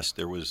for us,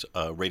 there was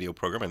a radio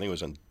program, I think it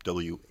was on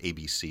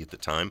WABC at the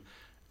time.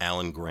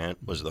 Alan Grant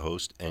was the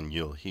host, and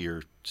you'll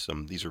hear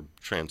these are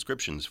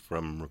transcriptions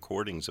from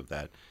recordings of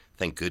that.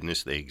 Thank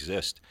goodness they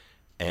exist.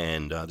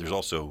 And there's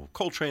also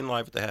Coltrane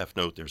live at the Half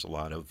Note. There's a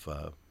lot of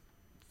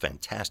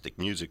fantastic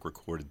music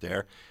recorded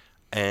there.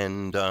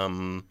 And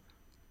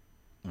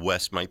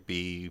Wes might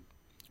be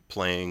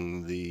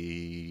playing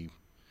the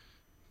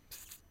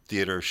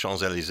Theater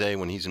Champs-Élysées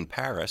when he's in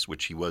Paris,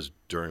 which he was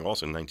during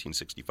also in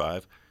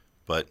 1965.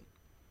 But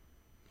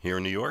here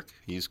in New York,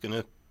 he's going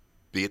to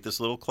be at this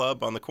little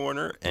club on the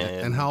corner.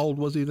 And how old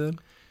was he then?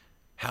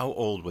 How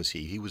old was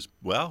he? He was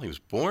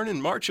born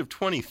in March of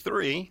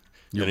 23.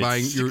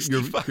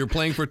 You're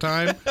playing for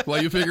time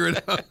while you figure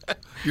it out.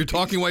 You're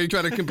talking while you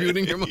try to compute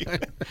in your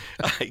mind.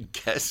 I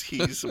guess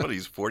he's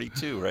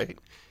 42, right?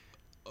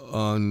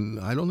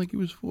 I don't think he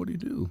was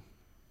 42.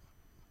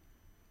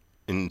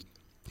 In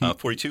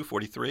 42,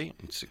 43,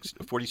 and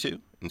 42,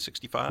 and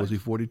 65. Was he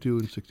 42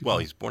 and 65? Well,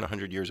 he's born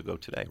 100 years ago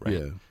today, right?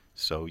 Yeah.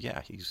 So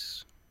I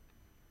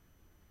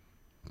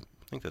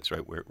think that's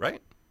right.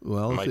 Right?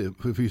 Well,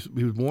 if he was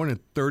born in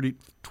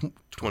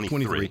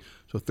 23.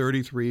 So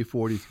 33,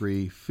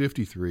 43,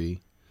 53,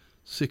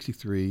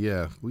 63.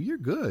 Yeah. Well, you're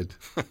good.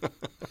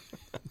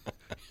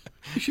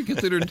 You should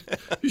consider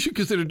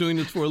doing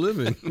this for a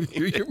living.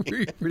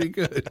 You're pretty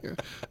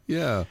good.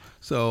 Yeah.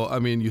 So, I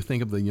mean, you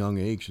think of the young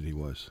age that he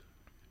was.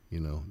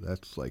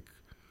 That's like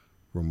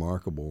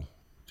remarkable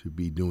to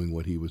be doing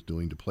what he was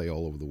doing, to play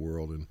all over the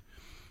world, and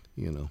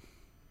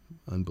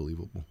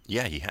unbelievable.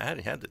 Yeah, he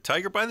had the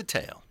tiger by the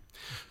tail.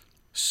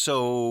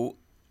 So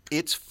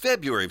it's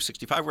February of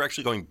 65. We're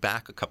actually going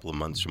back a couple of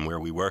months from where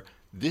we were.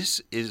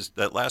 This is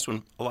that last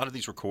one. A lot of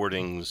these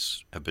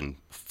recordings have been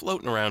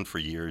floating around for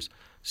years,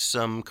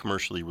 some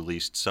commercially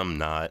released, some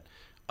not.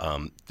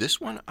 This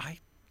one, I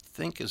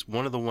think, is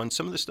one of the ones.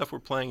 Some of the stuff we're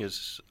playing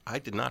I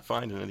did not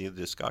find in any of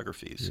the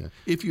discographies. Yeah.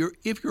 If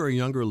you're a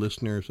younger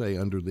listener, say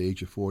under the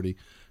age of 40,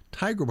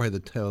 tiger by the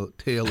tail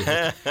is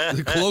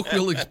the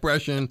colloquial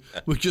expression,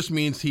 which just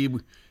means he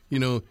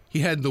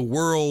had the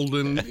world,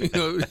 and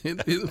the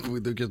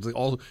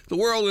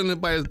world, and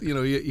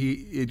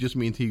it just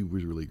means he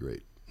was really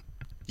great.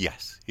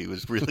 Yes, he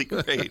was really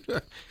great.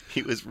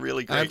 He was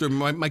really great. After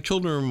my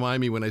children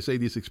remind me when I say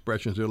these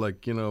expressions, they're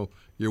like,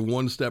 you're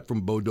one step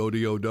from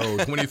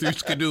bo-do-de-o-do. 23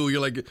 skidoo,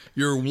 you're like,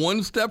 you're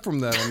one step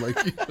from that. I'm like,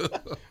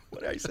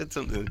 What I said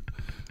something.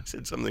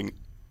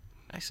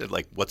 I said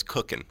like, what's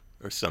cooking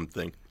or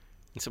something,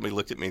 and somebody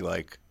looked at me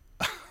like,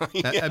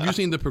 yeah. Have you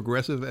seen the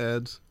Progressive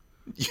ads?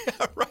 Yeah,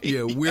 right.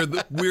 Yeah,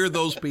 we're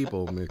those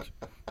people, Mitch.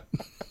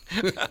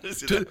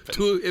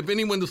 If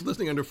anyone is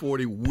listening under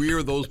 40,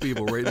 we're those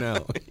people right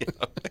now.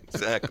 Yeah,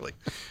 exactly.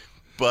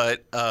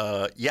 But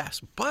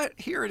yes, but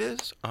here it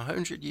is,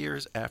 100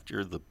 years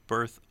after the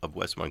birth of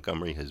Wes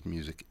Montgomery. His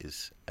music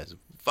is as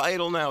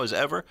vital now as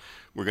ever.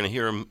 We're going to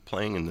hear him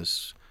playing in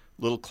this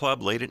little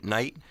club late at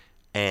night.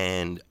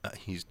 And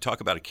he's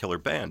talk about a killer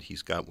band.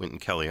 He's got Wynton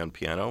Kelly on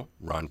piano,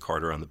 Ron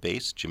Carter on the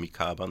bass, Jimmy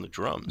Cobb on the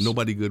drums.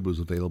 Nobody good was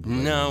available.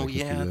 No,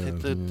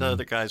 the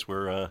other guys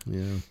were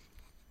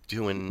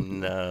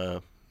doing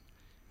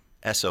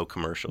Esso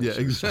commercials. Yeah,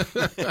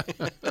 exactly.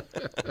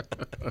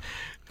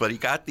 But he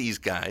got these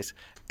guys.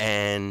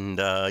 And,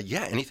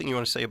 anything you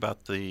want to say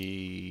about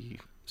the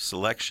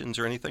selections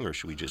or anything? Or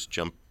should we just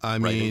jump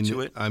right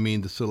into it? I mean,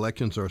 the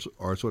selections are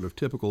sort of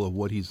typical of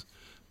what he's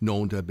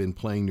known to have been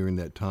playing during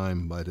that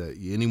time, but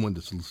anyone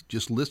that's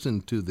just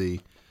listened to the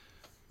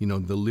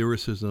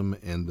lyricism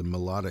and the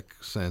melodic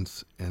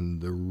sense and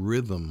the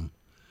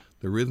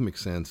rhythmic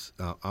sense,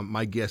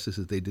 my guess is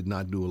that they did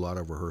not do a lot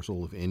of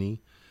rehearsal, if any,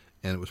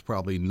 and it was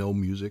probably no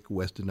music.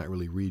 Wes did not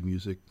really read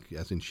music,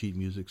 as in sheet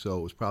music, so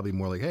it was probably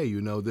more like, hey,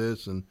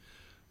 this, and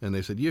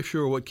they said, yeah,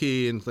 sure, what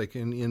key, and it's like,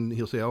 and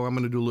he'll say, oh, I'm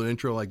going to do a little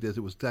intro like this.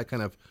 It was that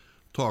kind of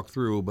talk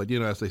through, but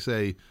as they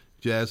say,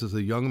 jazz is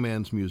a young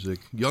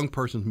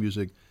person's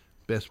music,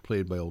 best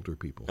played by older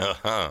people.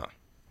 Uh-huh.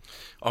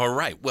 All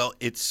right. Well,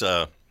 it's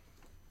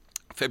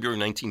February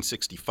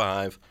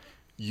 1965.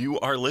 You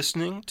are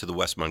listening to the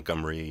Wes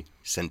Montgomery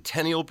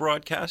Centennial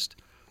broadcast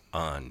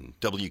on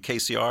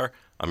WKCR.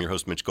 I'm your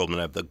host, Mitch Goldman.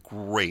 I have the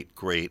great,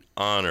 great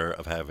honor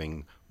of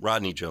having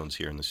Rodney Jones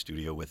here in the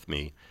studio with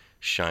me,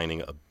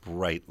 shining a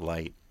bright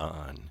light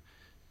on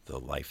the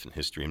life and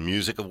history and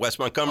music of Wes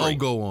Montgomery. Oh,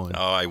 go on.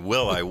 Oh, I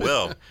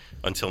will.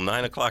 Until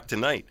 9 o'clock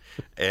tonight.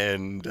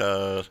 And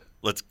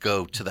let's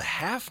go to the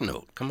half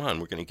note. Come on,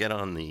 we're going to get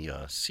on the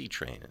C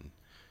train and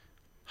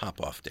hop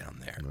off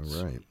down there. All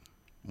right.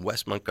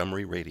 Wes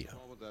Montgomery Radio.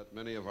 That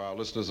many of our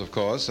listeners, of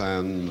course,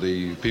 and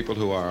the people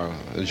who are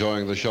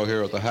enjoying the show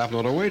here at the half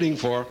note are waiting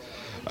for,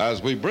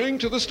 as we bring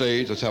to the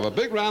stage, let's have a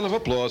big round of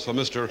applause for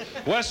Mr.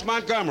 Wes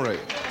Montgomery.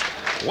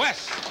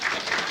 Wes!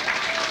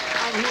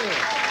 I'm here.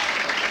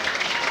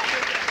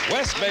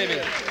 Wes, baby,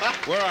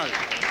 where are you?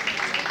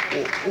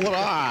 Well, all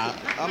right.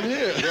 I'm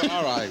here. We're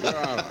all right.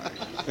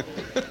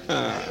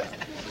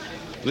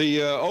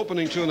 The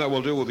opening tune that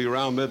we'll do will be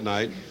around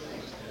midnight.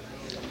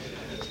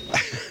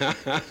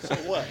 So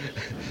what?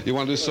 You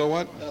want to do So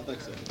What? I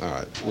think so. All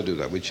right, we'll do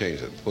that. We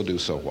change it. We'll do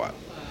So What.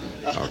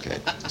 Okay,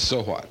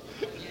 So What.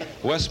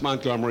 Wes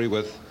Montgomery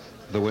with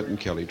the Wynton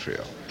Kelly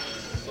Trio.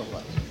 So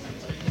what?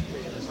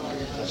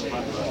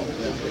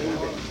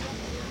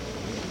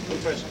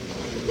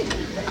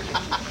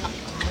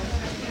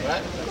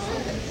 Right?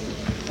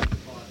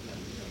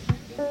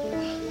 1,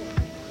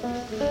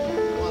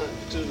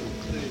 2,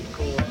 3,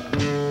 4.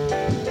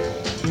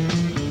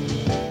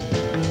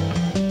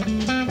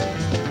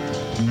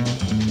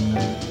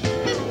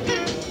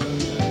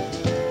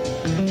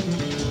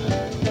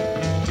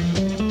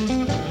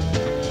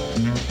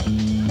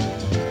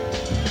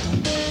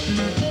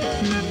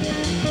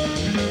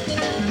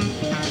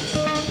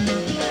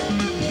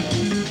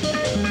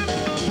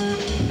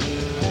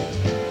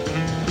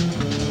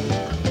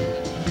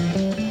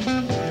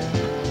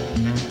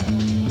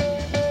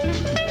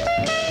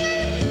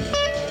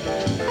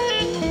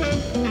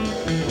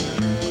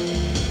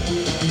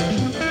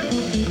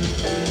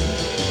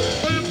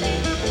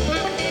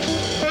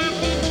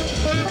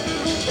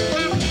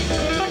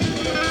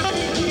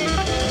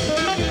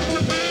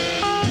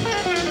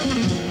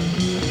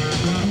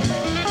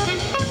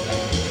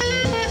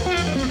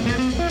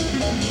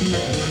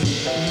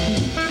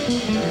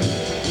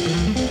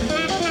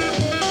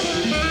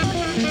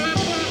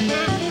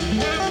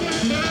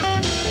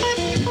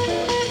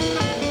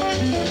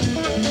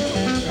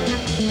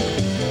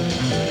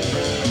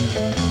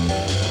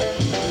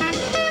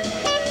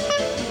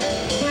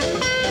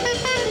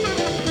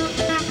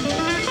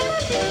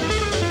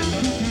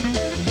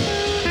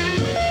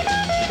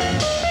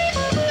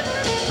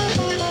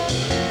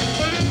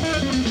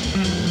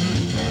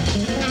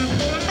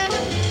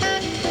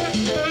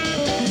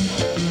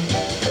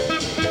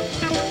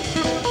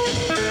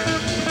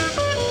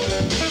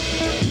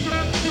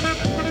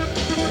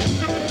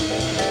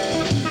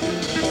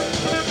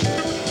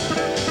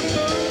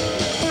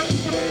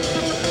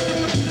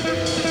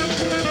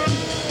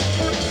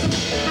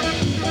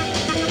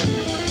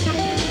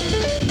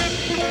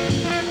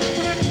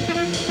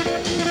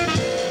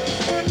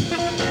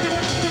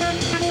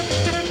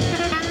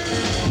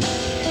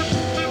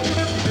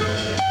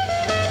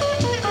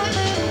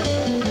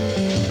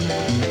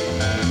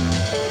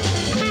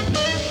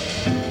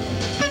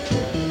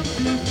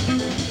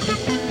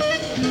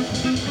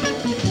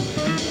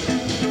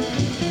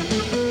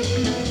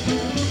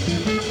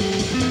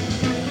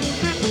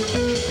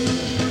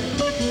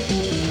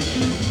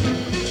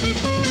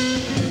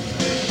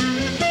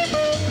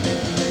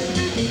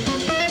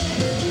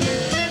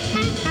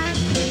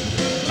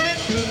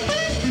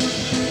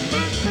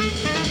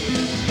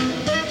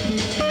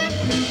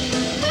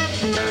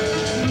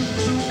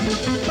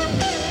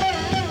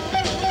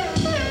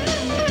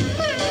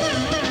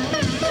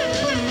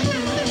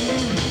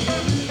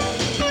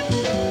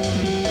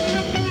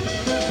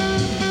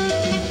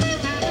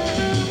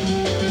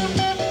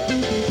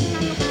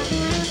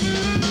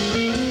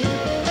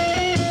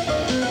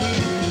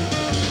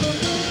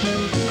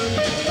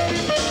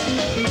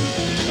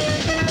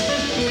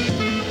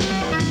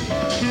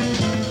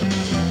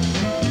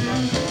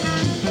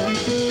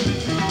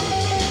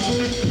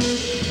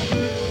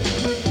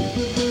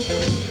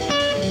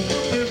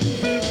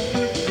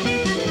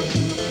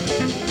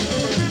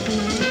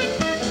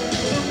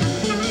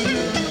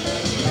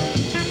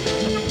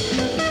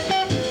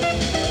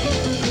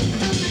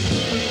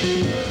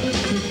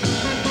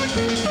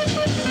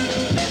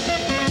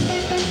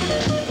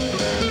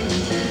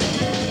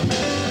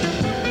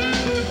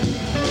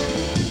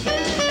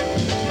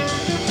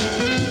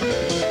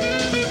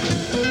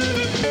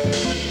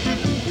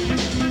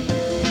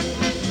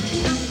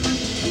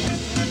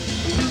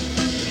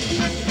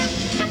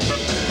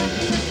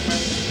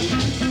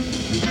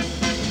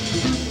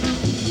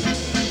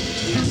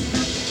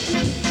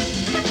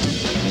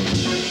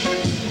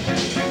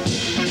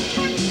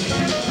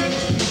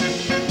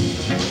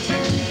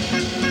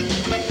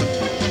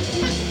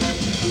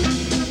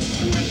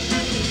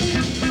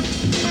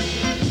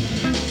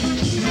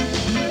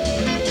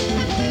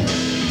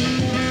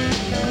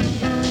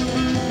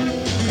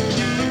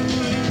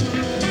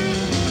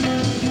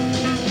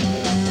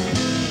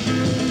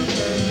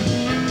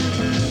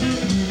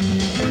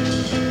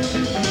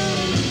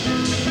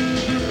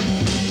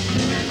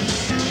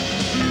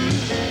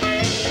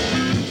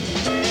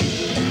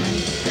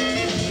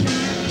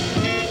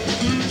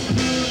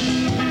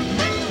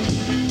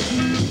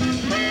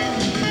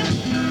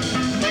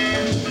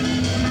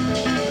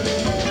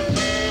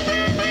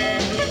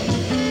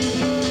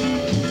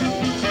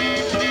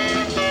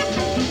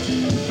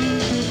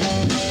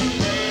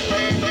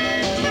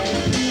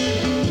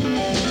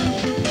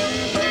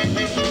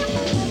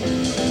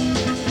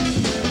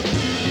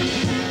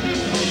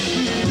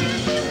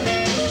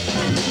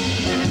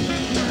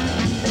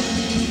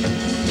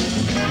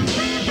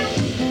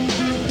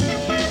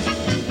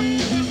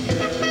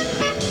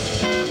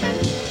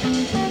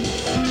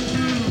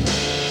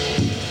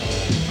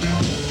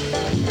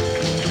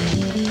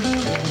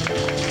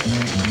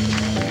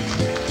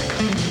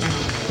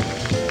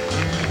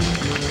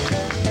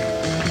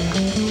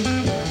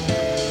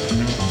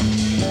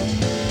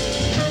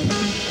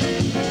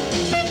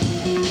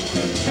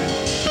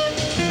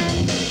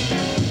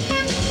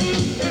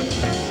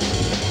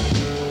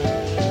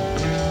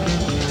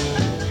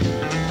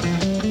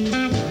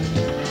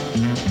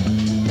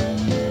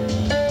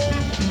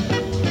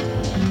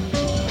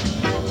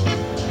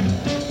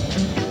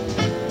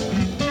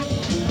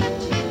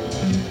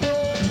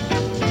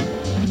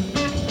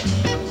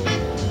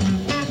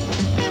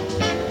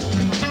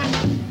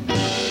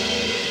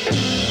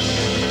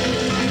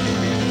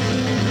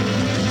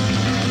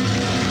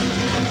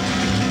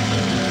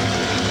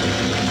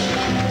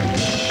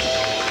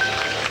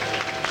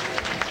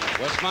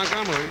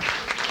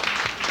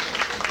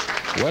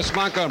 Wes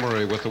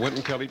Montgomery with the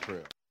Wynton Kelly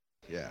Trio.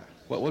 Yeah.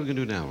 What are we going to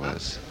do now,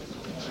 Wes?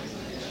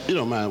 You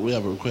don't mind, we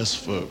have a request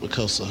for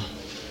Makosa.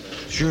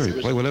 Sure,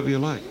 you play whatever you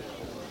like.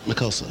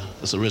 Makosa,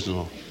 it's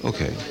original.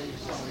 Okay.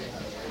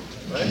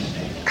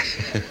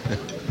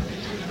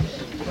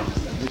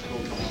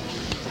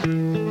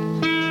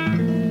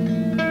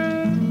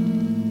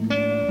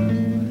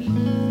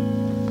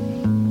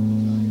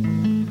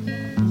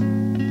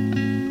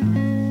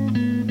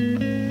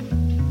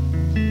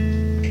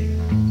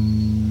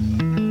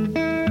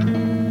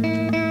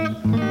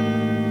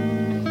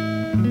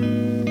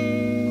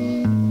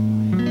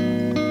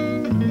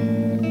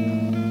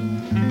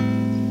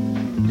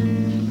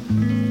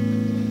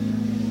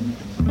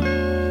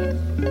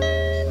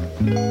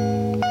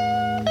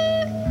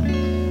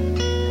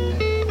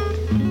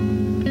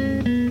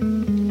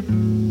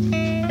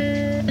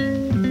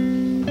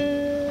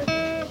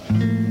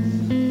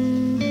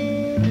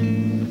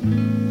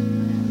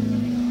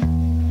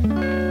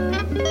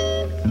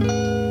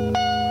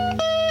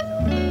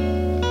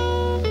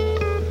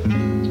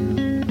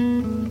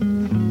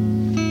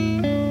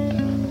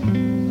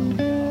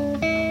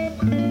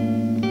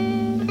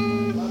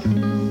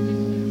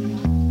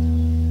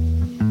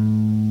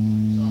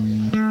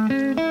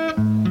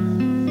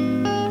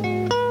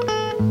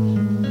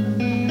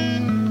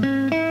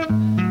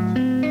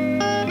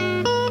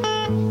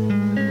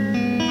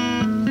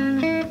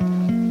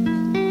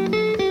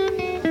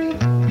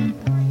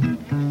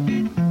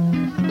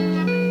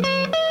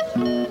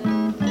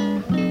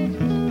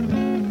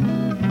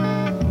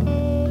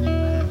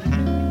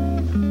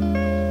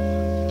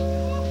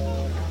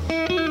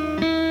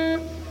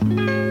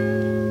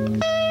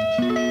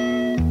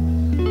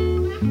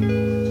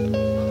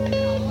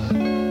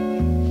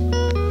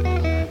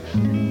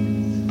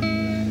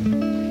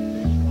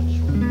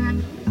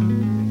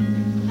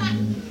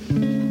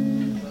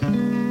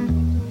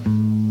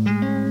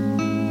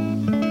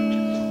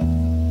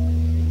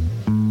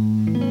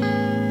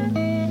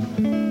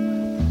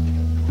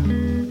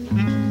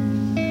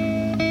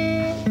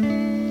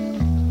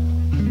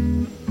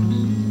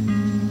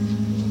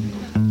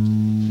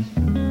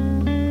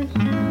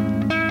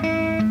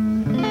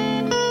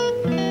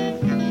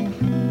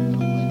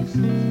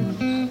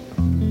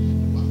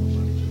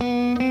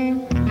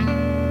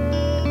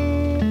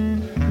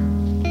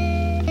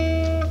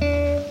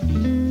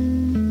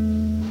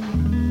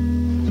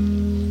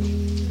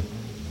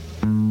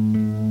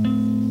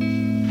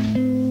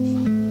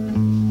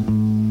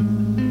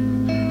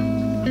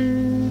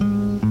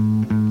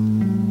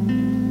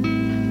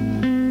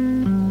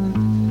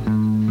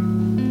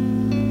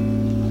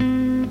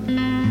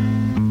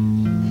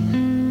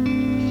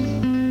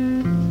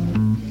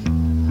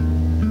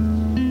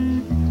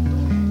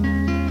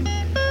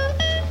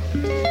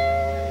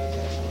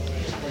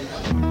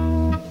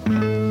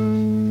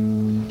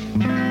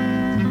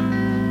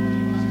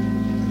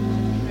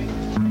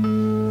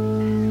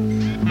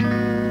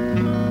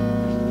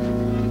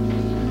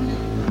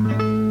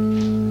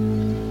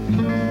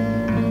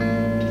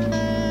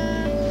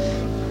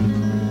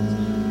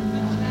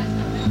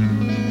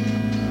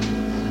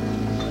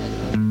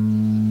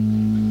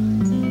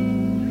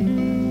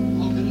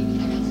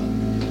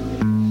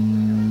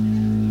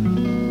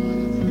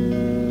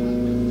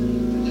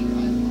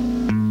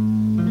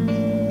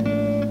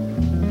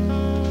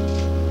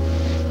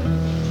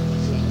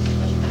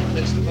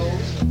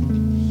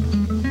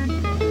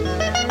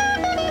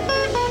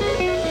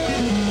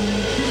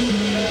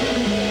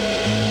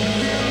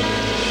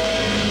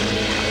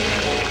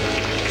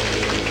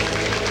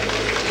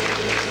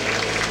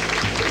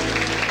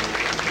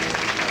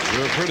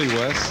 Pretty,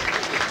 Wes.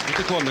 What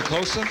they call it,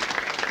 Mikosa?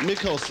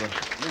 Mikosa.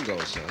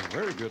 Mingosa.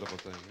 Very beautiful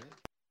thing.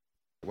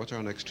 What's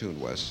our next tune,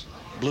 Wes?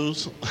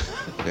 Blues.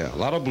 Yeah, a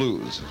lot of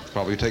blues.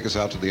 Probably take us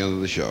out to the end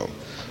of the show.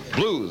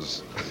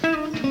 Blues.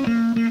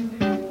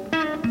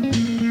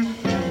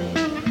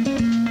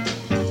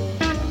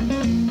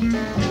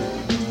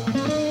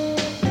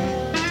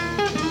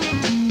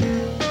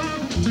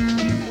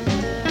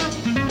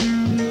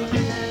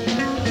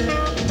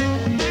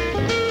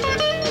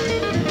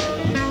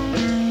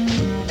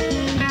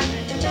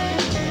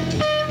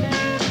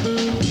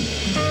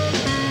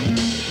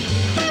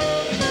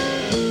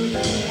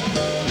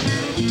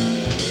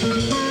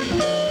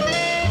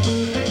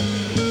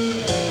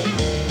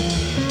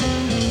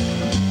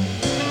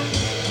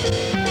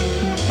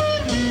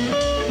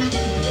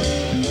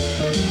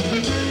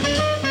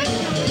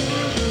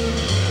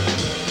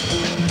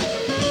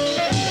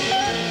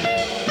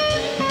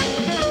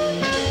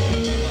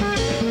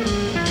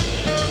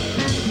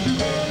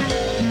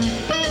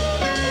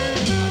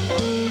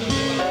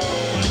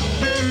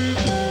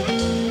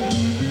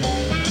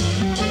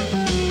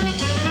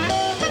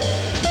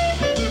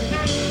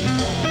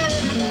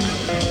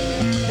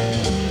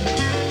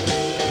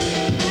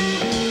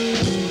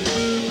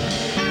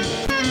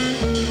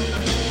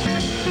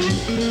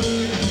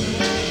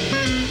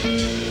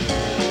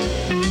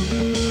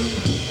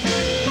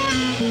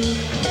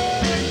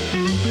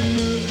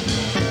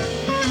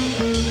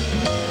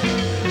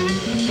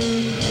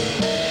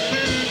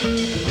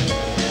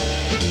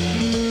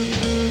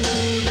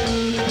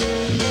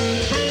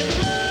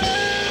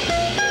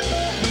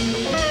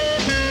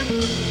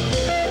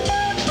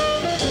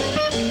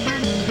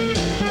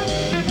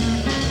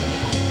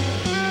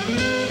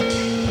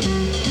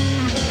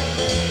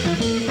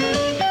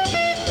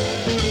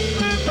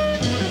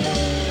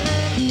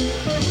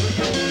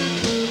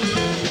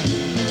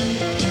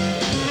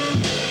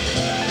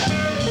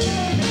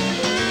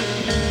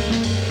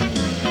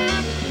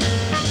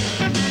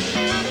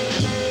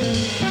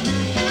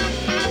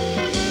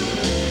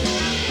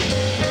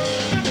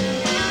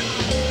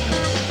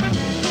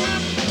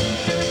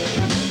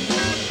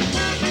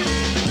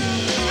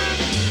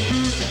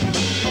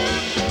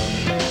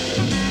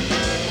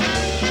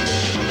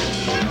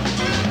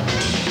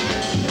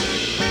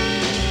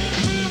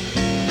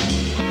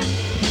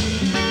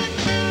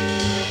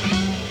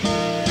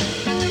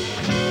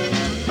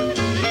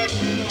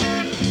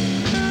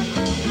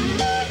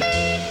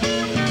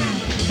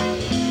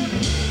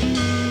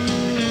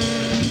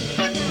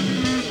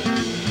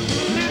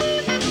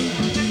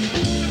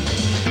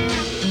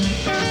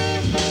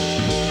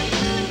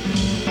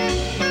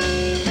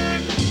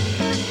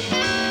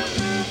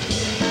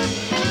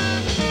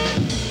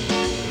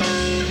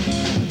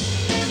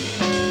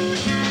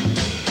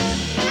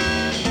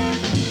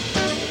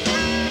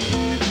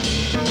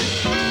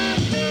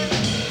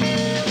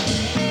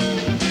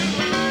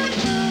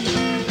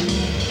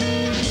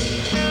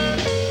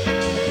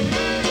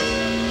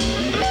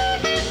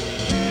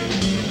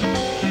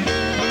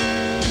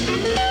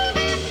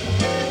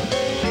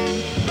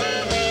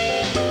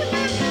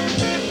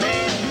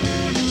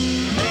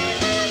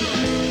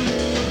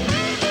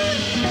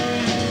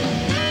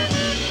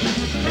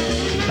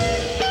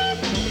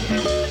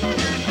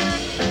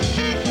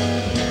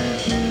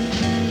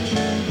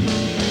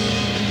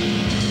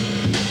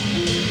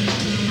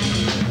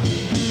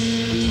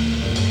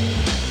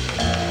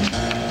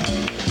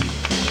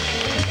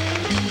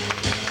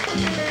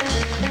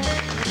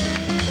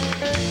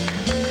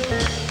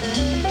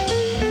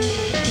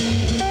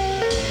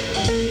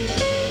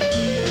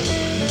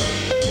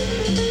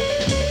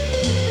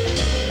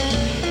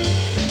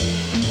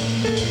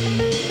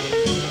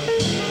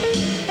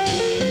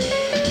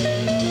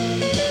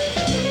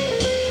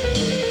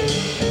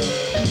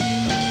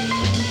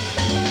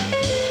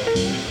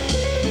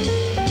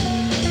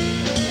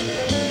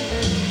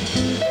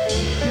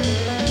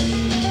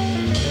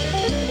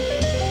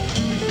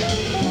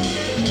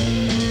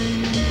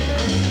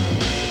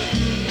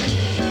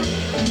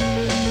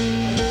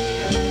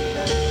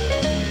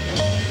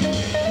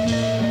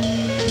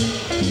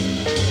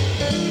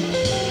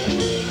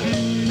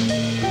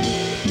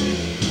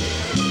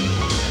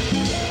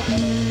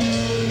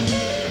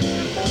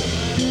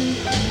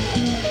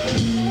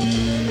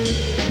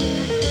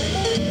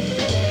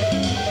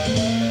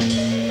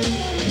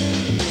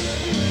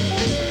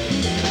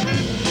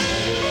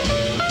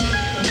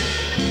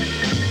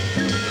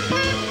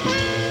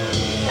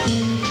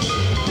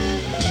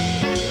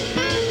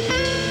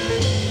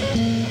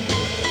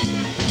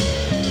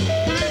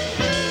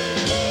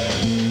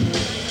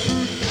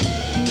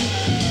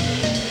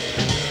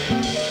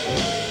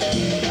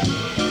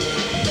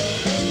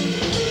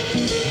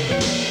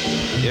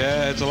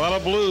 It's a lot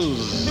of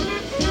blues.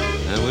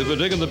 And we've been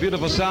digging the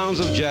beautiful sounds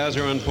of jazz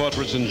here on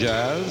Portraits in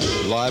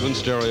Jazz, live in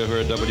stereo here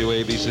at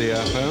WABC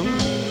FM,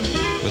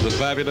 with the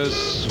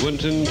fabulous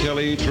Wynton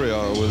Kelly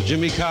Trio, with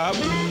Jimmy Cobb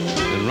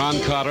and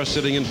Ron Carter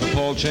sitting in for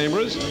Paul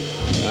Chambers,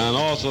 and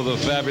also the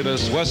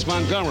fabulous Wes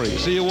Montgomery.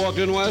 See you walked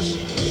in, Wes?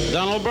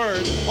 Donald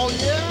Byrd. Oh,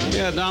 yeah?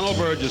 Yeah, Donald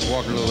Byrd just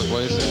walked into the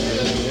place.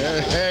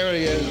 Yeah, there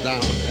he is,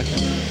 Donald.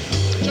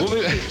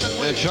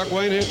 Chuck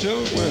Wayne here,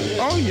 too?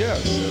 Oh,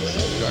 yes.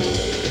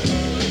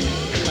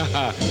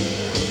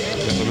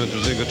 Some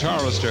interesting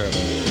guitarist here.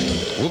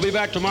 We'll be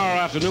back tomorrow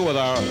afternoon with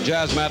our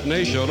Jazz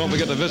Matinee Show. Don't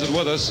forget to visit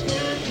with us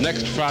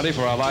next Friday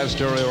for our live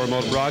stereo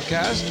remote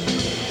broadcast,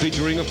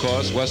 featuring, of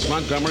course, Wes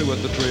Montgomery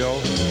with the trio,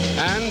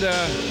 and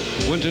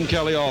Wynton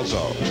Kelly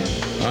also.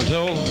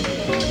 Until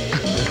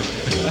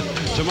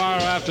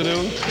tomorrow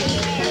afternoon,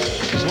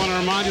 just want to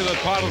remind you that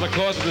part of the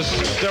cost of this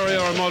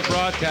stereo remote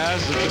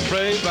broadcast is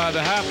defrayed by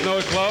the Half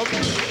Note Club,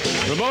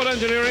 remote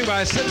engineering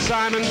by Sid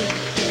Simon,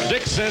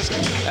 Dick Sisk,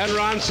 and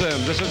Ron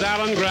Sim. This is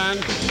Alan Grant.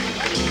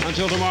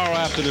 Until tomorrow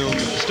afternoon,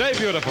 stay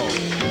beautiful.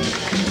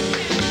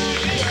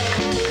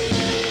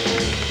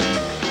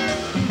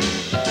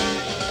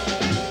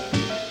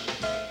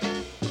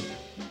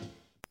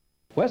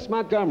 Wes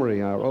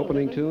Montgomery, our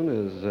opening tune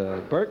is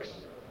Burks,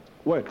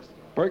 Works,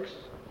 Burks,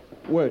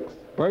 Works,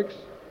 Burks,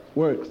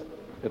 Works.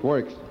 It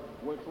works.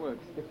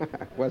 Works.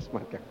 Wes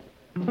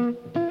Montgomery.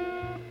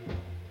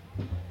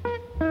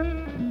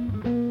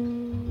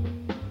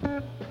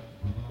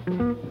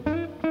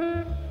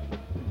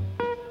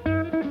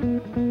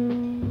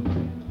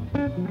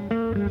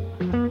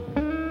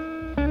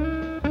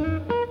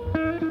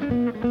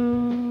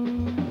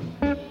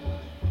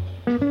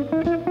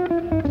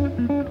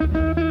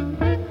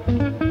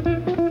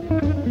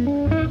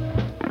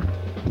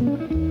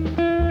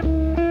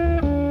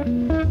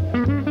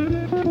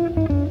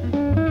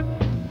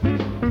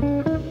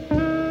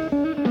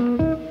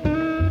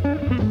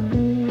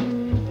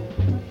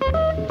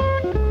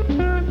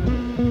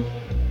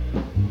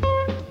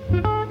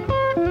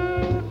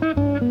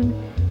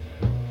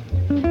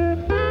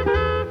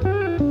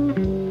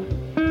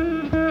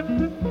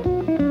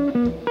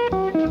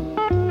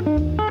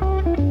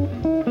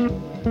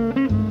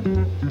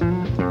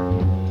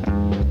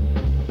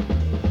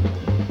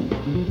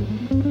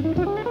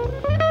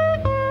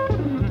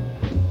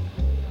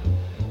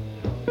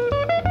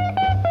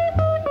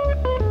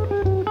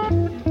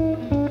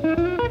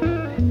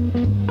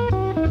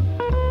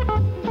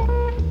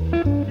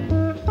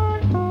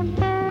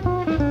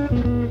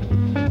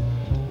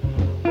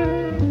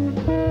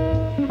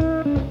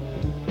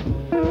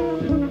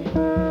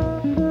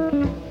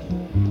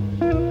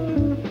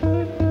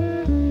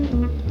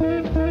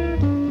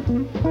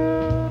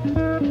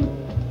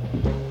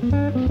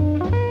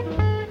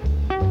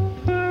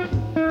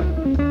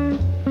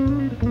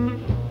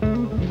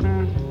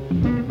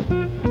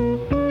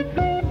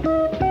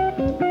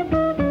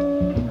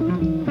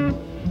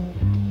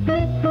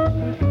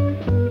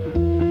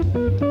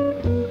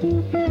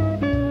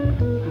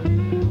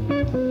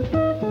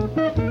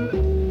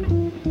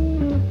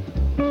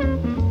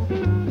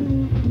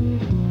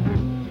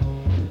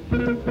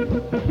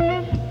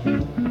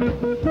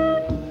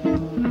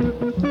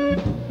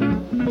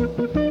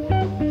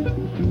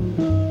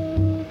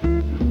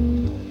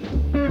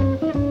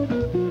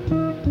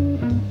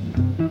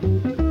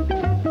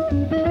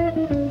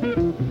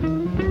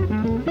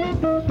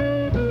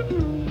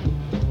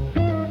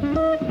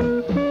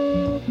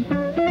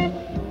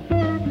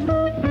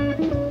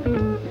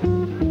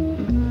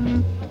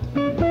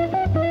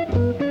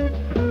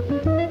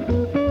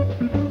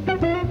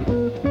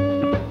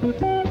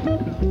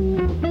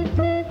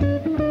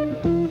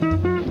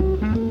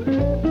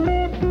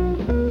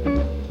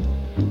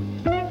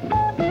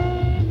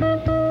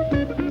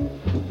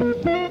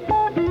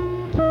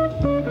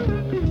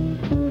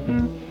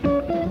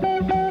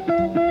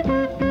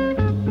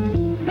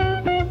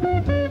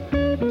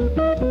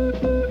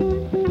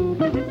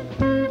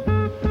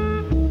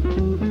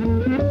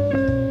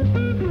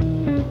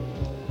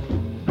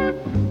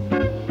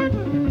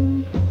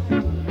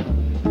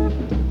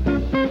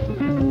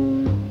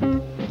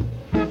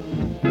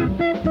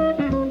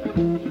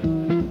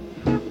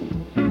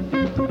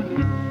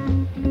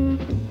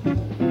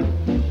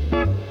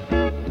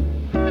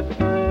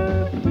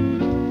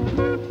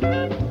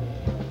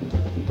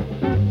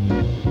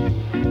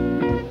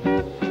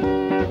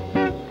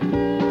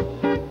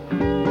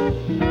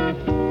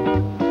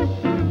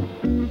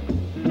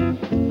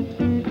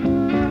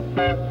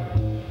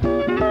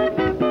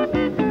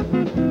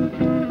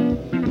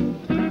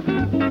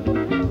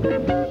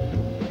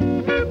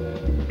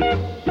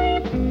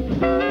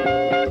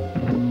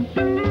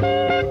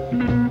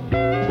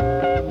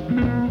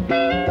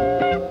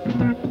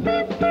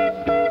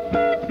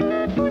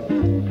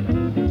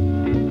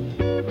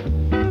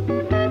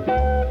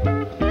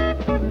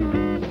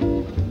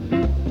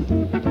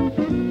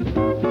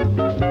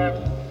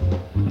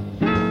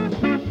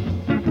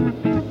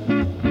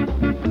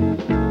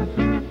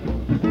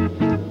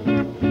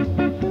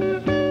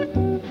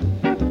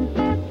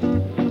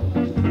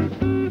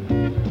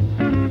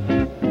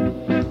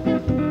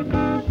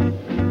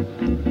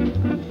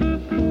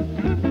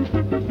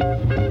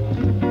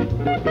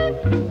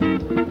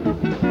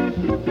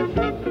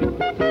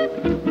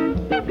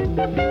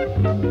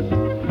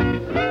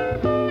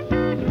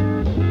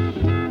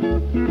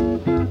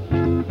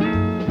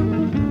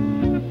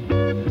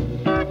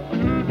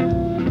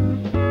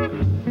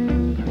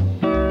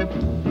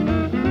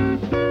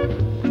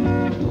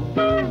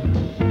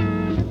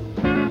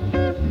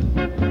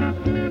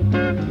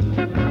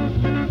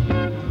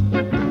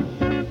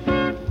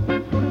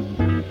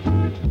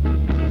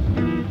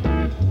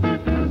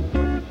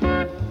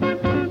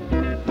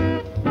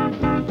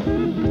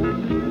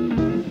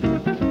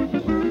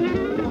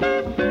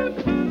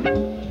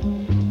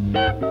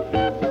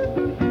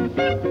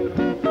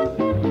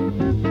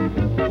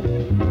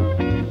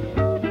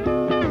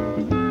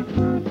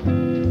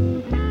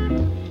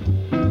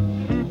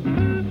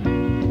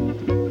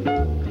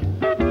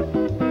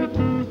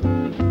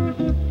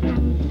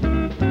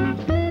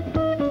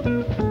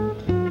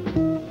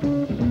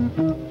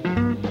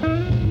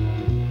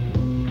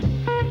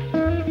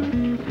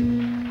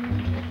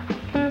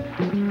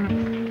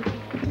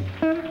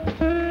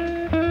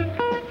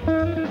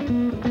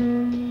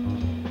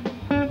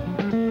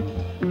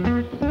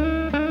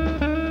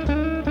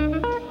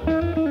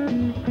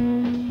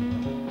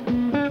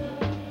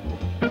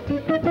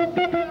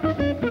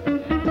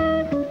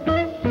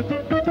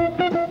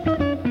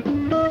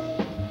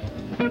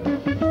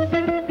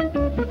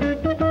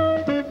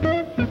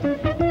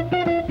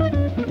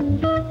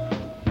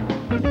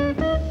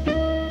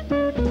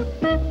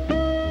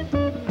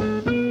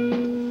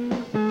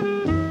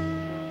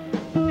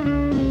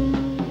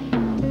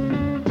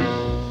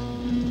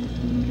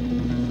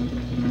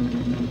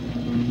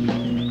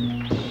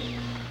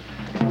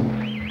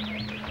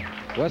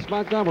 Wes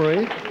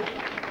Montgomery.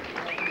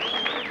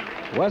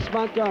 Wes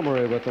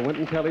Montgomery with the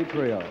Wynton Kelly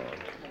Trio.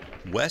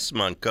 Wes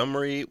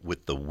Montgomery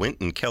with the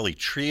Wynton Kelly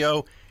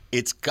Trio.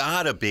 It's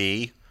gotta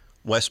be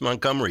Wes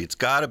Montgomery. It's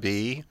gotta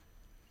be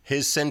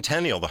his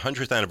centennial, the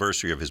 100th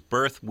anniversary of his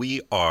birth.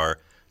 We are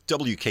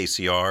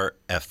WKCR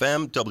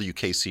FM,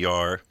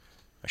 WKCR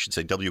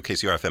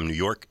FM New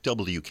York,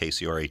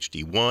 WKCR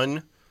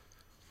HD1.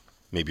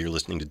 Maybe you're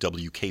listening to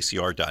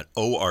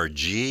WKCR.org,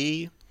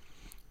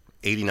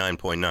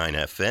 89.9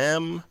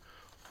 FM,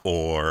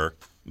 or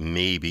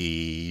maybe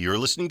you're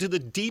listening to the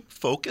Deep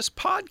Focus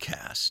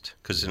podcast,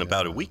 because in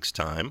about a week's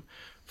time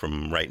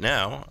from right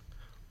now,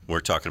 we're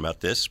talking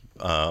about this.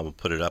 We'll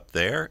put it up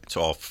there. It's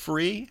all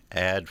free,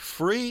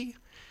 ad-free.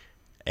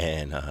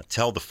 And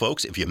tell the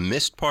folks, if you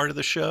missed part of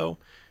the show,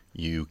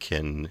 you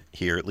can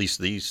hear at least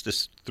this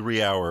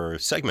 3-hour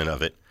segment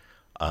of it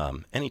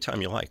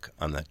anytime you like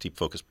on that Deep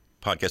Focus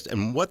podcast.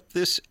 And what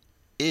this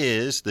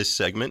is, this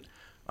segment,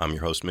 I'm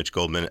your host, Mitch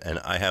Goldman, and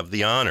I have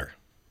the honor.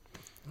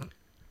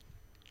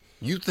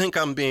 You think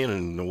I'm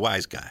being a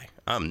wise guy.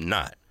 I'm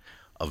not.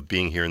 Of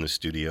being here in the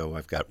studio.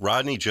 I've got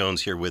Rodney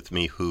Jones here with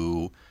me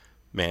who,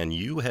 man,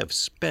 you have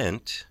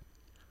spent,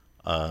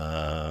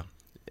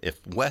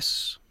 if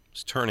Wes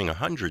is turning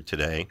 100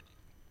 today,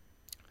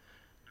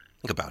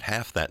 I think about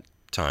half that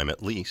time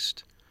at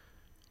least,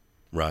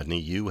 Rodney,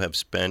 you have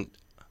spent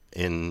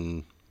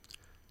in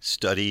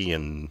study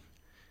and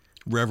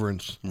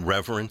reverence,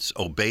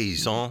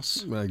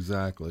 obeisance.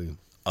 Exactly.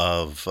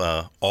 Of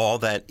all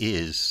that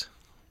is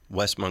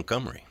Wes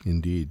Montgomery.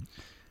 Indeed.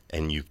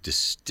 And you've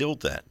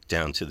distilled that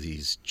down to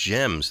these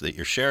gems that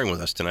you're sharing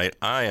with us tonight.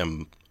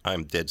 I'm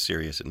dead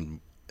serious and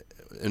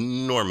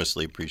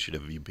enormously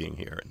appreciative of you being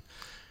here and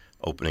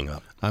opening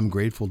up. I'm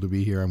grateful to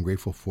be here. I'm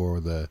grateful for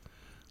the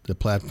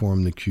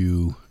platform that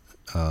you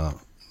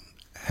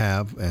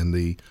have and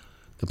the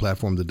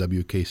platform that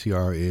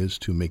WKCR is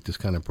to make this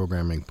kind of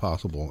programming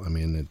possible. I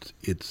mean,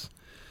 it's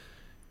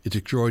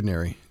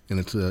extraordinary, and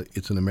it's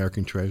an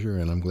American treasure,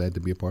 and I'm glad to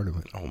be a part of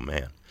it. Oh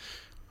man,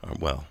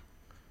 well,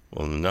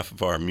 enough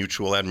of our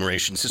mutual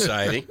admiration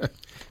society.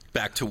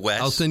 Back to Wes.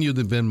 I'll send you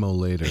the Venmo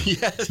later.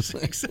 Yes,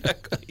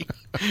 exactly.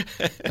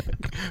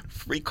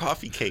 Free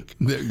coffee cake.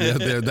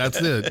 That's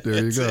it.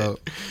 There you go.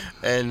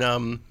 And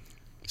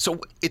so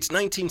it's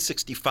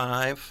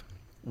 1965.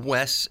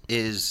 Wes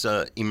is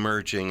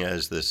emerging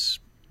as this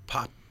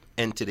pop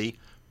entity,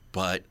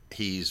 but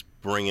he's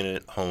bringing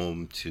it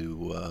home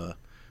to a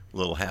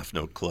little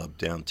half-note club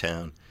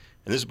downtown.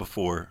 And this is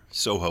before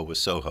Soho was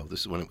Soho.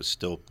 This is when it was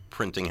still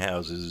printing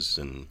houses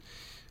and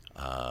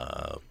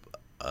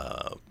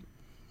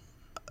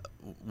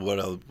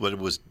what it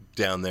was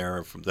down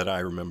there that I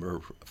remember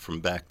from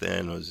back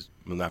then was,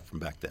 well, not from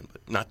back then,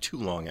 but not too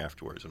long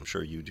afterwards. I'm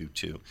sure you do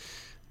too.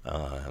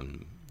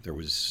 There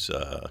was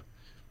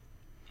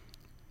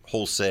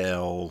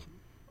wholesale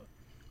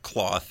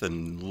cloth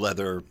and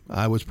leather.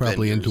 I was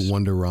probably vendors. into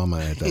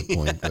Wonderama at that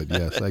point, but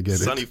yes, I get it.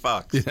 Sonny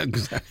Fox. Yeah,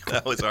 exactly.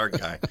 That was our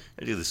guy.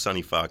 I do the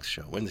Sonny Fox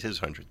show. When's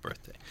his 100th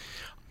birthday?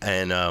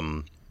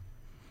 And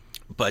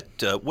but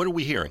what are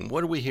we hearing?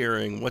 What are we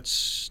hearing?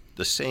 What's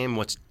the same?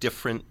 What's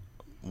different?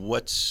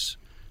 What's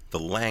the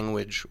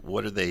language?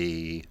 What are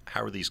they?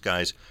 How are these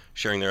guys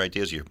sharing their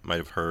ideas? You might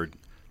have heard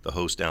the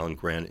host Alan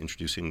Grant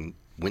introducing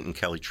Wynton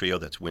Kelly Trio.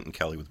 That's Wynton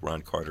Kelly with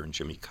Ron Carter and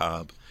Jimmy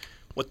Cobb.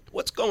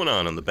 What's going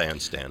on the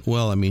bandstand?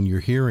 Well, I mean, you're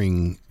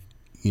hearing,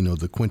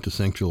 the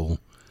quintessential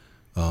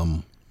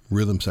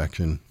rhythm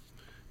section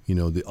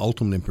the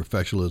ultimate in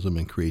professionalism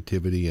and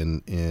creativity,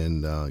 and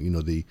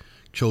the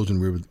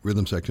chosen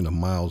rhythm section of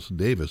Miles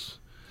Davis,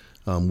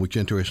 which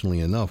interestingly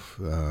enough,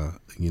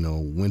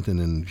 Wynton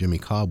and Jimmy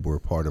Cobb were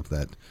part of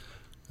that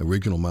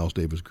original Miles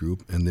Davis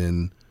group, and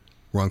then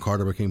Ron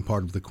Carter became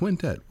part of the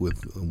quintet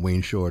with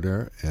Wayne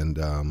Shorter and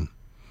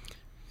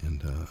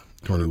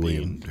Tony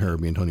Williams,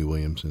 Herbie and Tony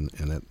Williams, and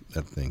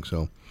that thing.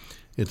 So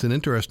it's an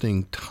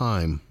interesting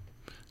time,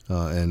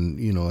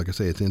 and like I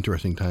say, it's an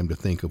interesting time to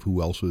think of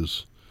who else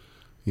was,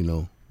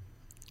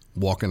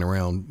 walking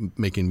around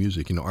making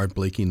music. Art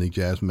Blakey and the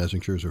Jazz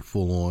Messengers are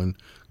full on.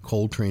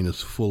 Coltrane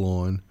is full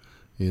on.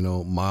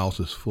 Miles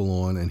is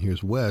full on, and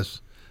here's Wes.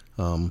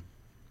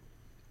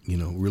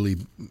 Really,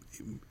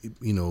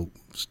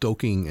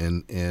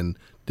 stoking and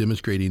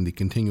demonstrating the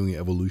continuing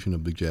evolution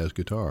of the jazz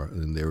guitar.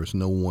 And there was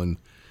no one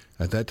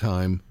at that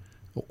time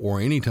or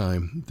any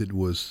time that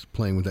was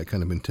playing with that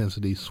kind of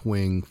intensity,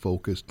 swing,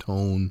 focus,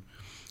 tone,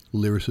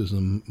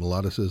 lyricism,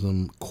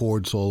 melodicism,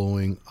 chord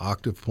soloing,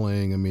 octave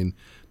playing. I mean,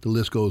 the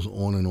list goes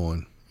on and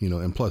on,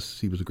 and plus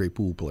he was a great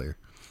pool player.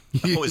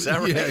 Oh, is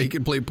that right? Yeah, he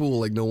could play pool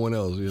like no one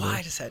else.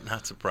 Why does that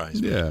not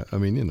surprise me? Yeah, I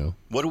mean,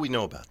 What do we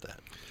know about that?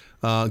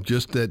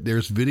 Just that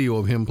there's video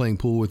of him playing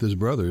pool with his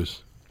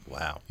brothers.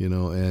 Wow.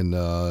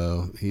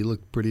 And he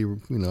looked pretty,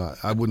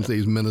 I wouldn't say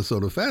he's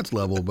Minnesota Fats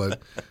level, but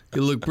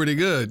he looked pretty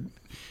good.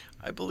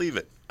 I believe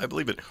it.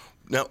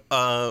 Now,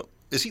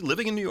 is he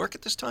living in New York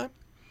at this time?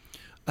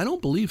 I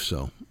don't believe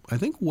so. I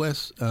think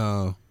Wes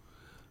is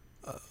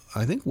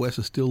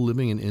still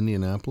living in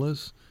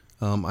Indianapolis.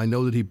 I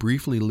know that he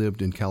briefly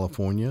lived in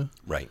California.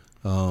 Right.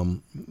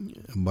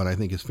 But I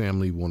think his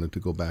family wanted to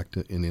go back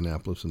to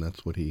Indianapolis, and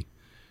that's what he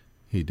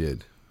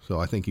did. So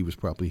I think he was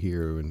probably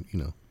here and,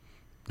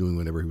 doing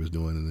whatever he was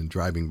doing and then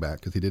driving back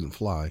because he didn't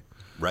fly.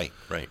 Right.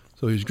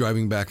 So he was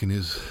driving back in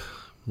his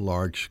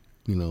large,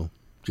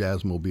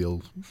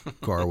 Jazzmobile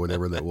car,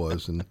 whatever that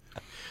was. And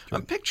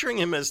I'm picturing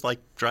him as like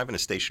driving a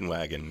station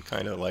wagon,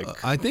 kind of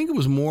like. I think it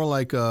was more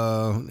like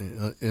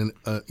an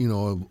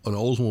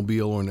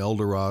Oldsmobile or an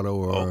Eldorado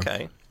or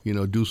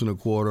Deuce and a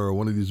Quarter or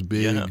one of these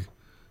big. Yeah.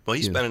 Well,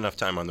 he spent enough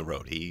time on the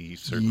road. He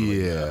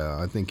certainly. Yeah,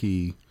 I think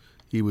he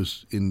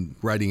was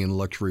riding in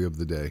luxury of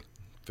the day.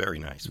 Very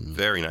nice,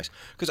 very nice.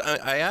 Because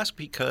I ask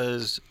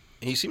because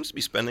he seems to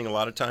be spending a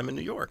lot of time in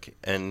New York,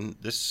 and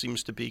this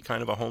seems to be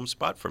kind of a home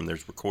spot for him.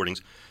 There's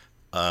recordings.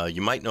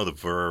 You might know the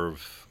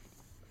Verve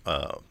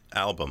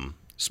album,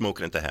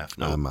 Smoking at the Half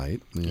Note. I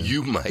might. Yeah.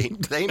 You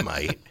might. They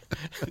might.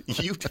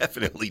 You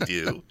definitely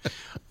do.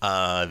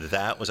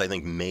 That was, I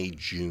think, May,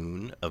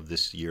 June of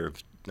this year of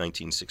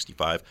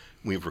 1965.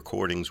 We have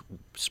recordings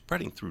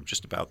spreading through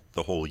just about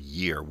the whole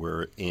year.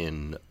 We're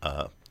in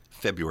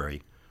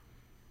February.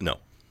 No,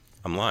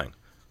 I'm lying.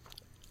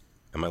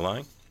 Am I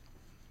lying?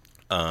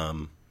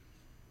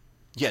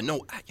 Yeah,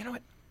 no, you know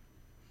what?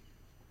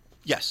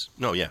 Yes.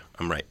 No, yeah,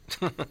 I'm right.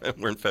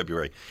 We're in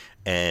February.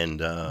 And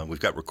we've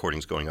got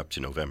recordings going up to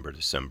November,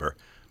 December.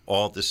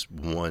 All this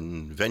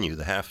one venue,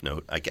 the Half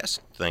Note, I guess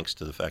thanks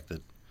to the fact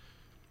that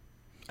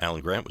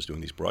Alan Grant was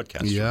doing these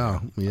broadcasts. Yeah.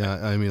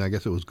 I mean, I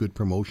guess it was good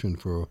promotion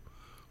for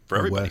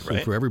everybody, Wes,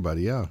 right? For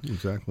everybody, yeah,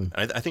 exactly.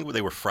 I think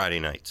they were Friday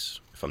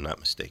nights, if I'm not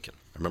mistaken.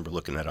 I remember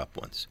looking that up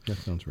once. That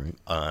sounds right.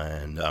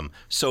 And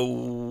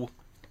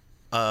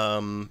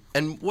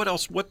and what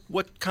else?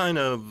 What kind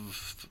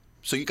of?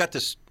 So you got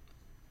this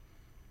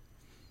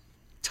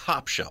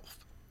top shelf,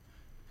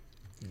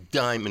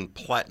 diamond,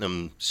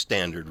 platinum,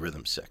 standard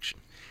rhythm section,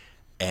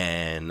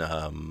 and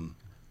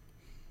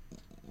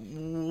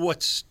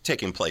what's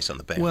taking place on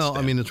the bandstand? Well,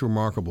 I mean, it's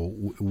remarkable.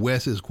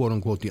 Wes is quote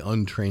unquote the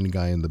untrained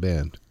guy in the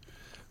band.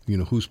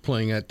 Who's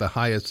playing at the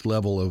highest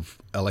level of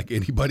like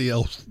anybody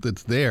else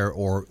that's there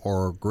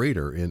or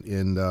greater.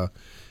 And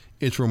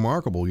it's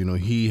remarkable.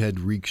 He had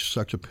reached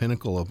such a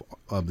pinnacle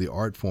of the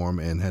art form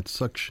and had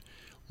such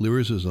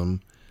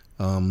lyricism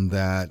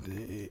that,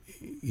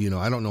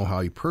 I don't know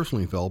how he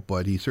personally felt,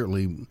 but he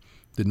certainly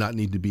did not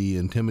need to be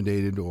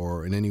intimidated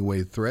or in any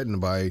way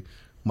threatened by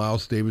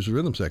Miles Davis'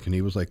 rhythm section.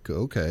 He was like,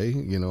 okay,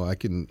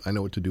 I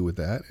know what to do with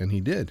that. And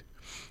he did.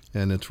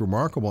 And it's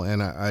remarkable.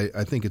 And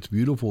I think it's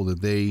beautiful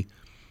that they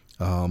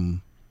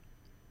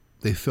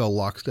fell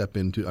lockstep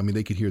into,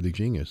 they could hear the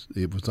genius.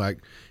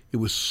 It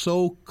was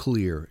so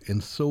clear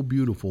and so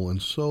beautiful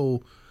and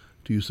so,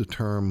 to use the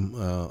term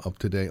of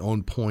today,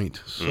 on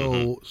point,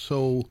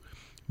 so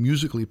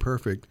musically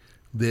perfect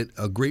that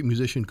a great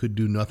musician could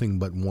do nothing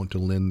but want to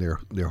lend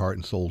their heart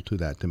and soul to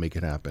that to make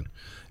it happen.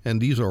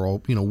 And these are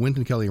all,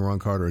 Wynton Kelly, Ron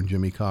Carter, and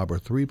Jimmy Cobb are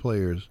three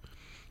players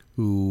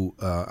who,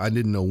 I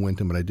didn't know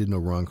Wynton, but I did know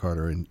Ron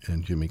Carter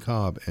and Jimmy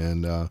Cobb.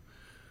 And,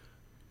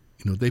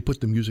 they put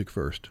the music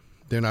first.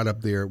 They're not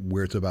up there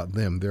where it's about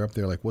them. They're up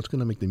there like, what's going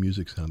to make the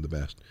music sound the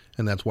best?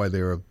 And that's why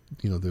they're,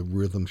 the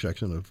rhythm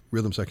section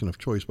of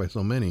choice by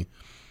so many.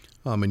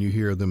 And you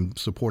hear them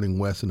supporting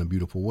Wes in a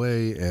beautiful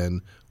way,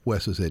 and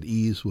Wes is at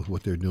ease with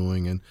what they're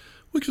doing, and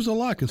which was a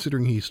lot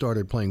considering he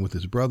started playing with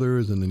his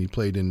brothers, and then he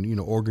played in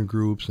organ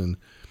groups, and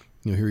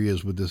here he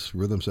is with this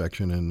rhythm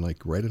section and like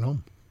right at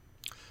home.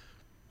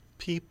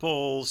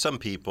 Some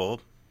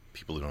people,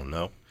 people who don't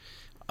know,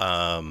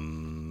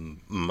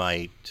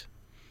 might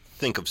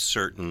think of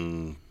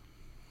certain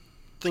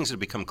things that have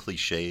become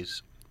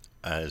cliches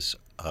as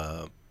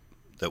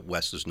that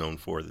Wes is known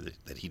for,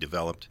 that he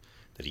developed,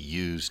 that he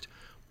used.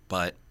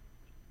 But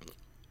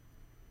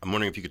I'm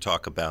wondering if you could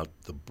talk about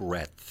the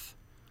breadth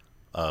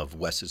of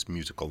Wes's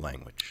musical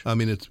language. I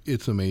mean,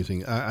 it's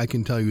amazing. I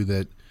can tell you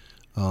that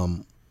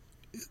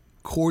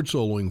chord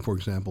soloing, for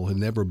example, had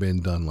never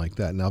been done like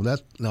that. Now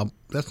that's not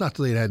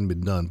to say it hadn't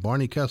been done.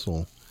 Barney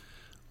Kessel,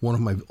 one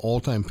of my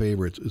all-time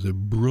favorites, is a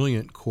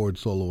brilliant chord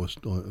soloist,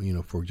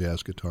 for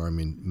jazz guitar. I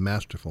mean,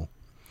 masterful,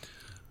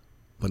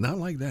 but not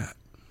like that.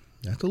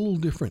 That's a little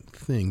different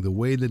thing. The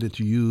way that it's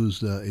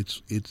used,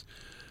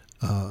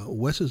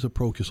 Wes's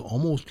approach is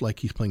almost like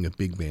he's playing a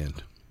big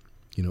band.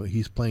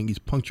 He's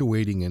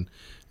punctuating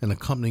and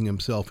accompanying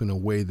himself in a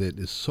way that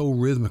is so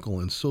rhythmical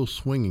and so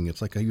swinging.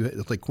 It's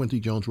like Quincy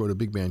Jones wrote a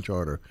big band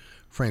charter,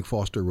 Frank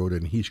Foster wrote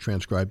it, and he's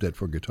transcribed that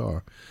for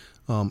guitar.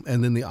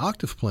 And then the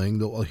octave playing,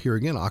 though, here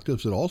again,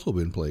 octaves had also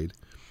been played,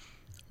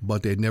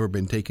 but they'd never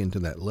been taken to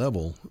that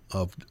level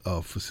of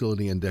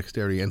facility and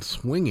dexterity and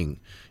swinging.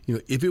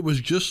 If it was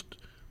just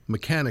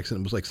mechanics and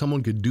it was like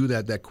someone could do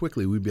that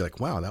quickly, we'd be like,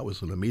 wow, that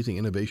was an amazing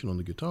innovation on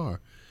the guitar.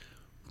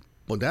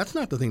 But that's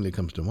not the thing that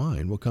comes to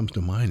mind. What comes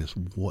to mind is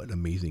what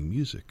amazing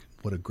music,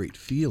 what a great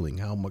feeling,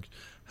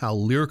 how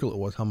lyrical it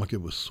was, how much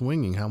it was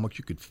swinging, how much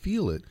you could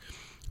feel it.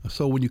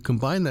 So when you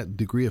combine that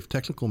degree of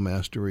technical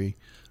mastery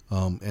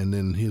and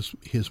then his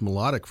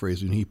melodic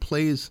phrasing, he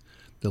plays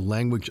the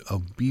language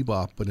of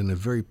bebop, but in a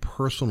very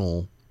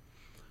personal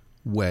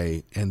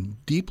way and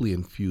deeply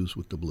infused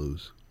with the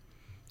blues.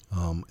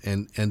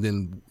 And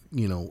then,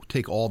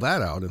 take all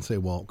that out and say,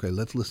 well, okay,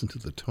 let's listen to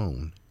the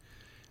tone.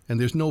 And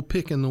there's no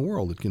pick in the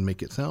world that can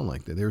make it sound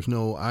like that. There's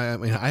no,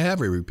 I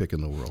have every pick in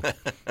the world,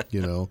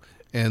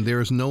 and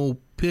there's no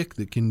pick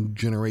that can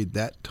generate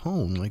that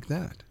tone like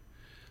that.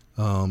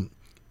 For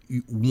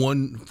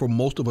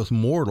most of us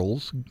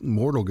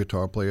mortal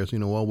guitar players,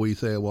 we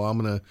say,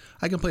 well,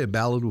 I can play a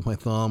ballad with my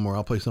thumb, or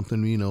I'll play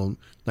something,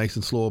 nice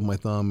and slow with my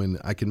thumb, and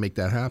I can make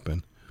that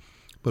happen.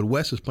 But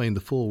Wes is playing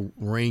the full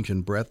range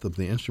and breadth of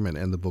the instrument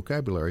and the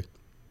vocabulary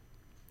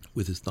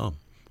with his thumb,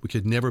 which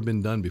had never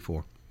been done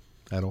before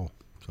at all.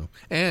 So,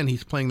 and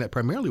he's playing that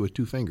primarily with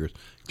two fingers,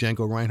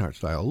 Django Reinhardt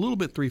style. A little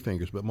bit three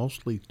fingers, but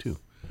mostly two,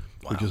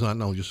 which is not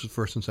just his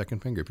first and second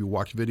finger. If you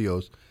watch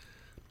videos,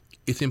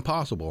 it's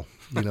impossible.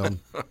 I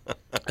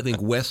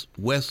think Wes,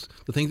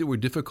 the things that were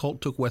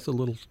difficult took Wes a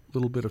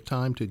little bit of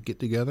time to get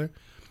together, and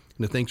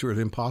the things that were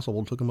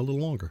impossible took him a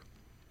little longer.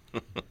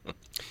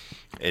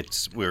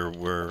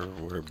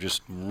 We're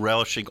just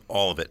relishing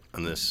all of it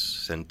on this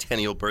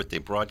centennial birthday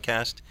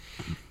broadcast,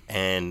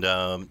 and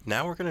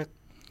now we're going to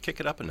kick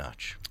it up a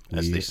notch,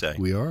 as they say.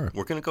 We are.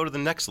 We're going to go to the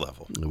next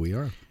level. We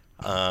are.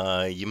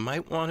 You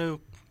might want to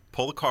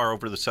pull the car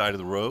over to the side of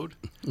the road,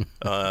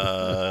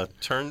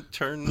 turn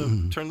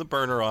the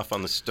burner off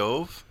on the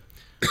stove,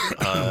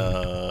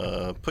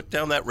 put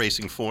down that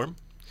racing form,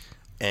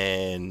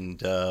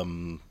 and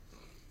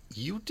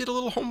you did a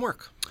little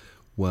homework.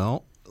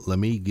 Well, let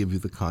me give you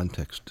the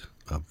context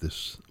of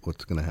this,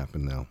 what's going to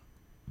happen now.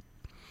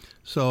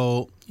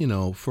 So,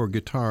 for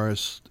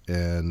guitarists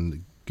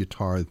and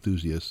guitar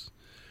enthusiasts,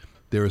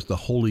 there is the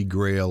holy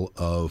grail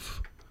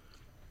of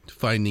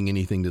finding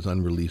anything that's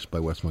unreleased by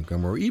Wes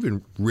Montgomery, or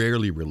even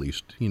rarely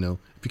released. If you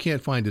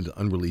can't find it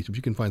unreleased, if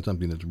you can find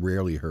something that's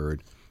rarely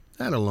heard,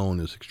 that alone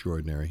is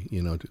extraordinary,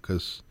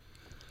 because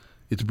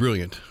it's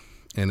brilliant.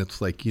 And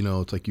it's like,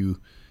 it's like you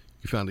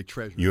found a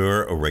treasure.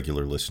 You're a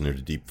regular listener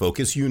to Deep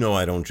Focus.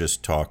 I don't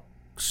just talk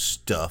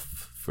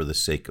stuff for the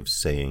sake of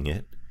saying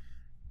it.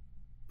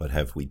 But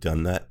have we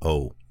done that?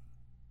 Oh,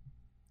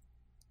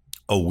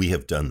 we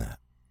have done that.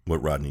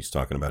 What Rodney's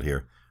talking about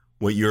here.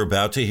 What you're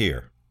about to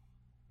hear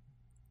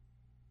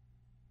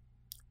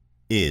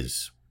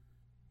is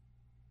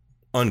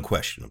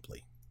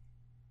unquestionably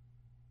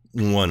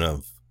one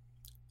of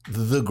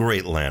the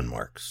great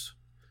landmarks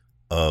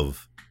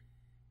of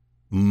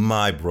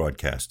my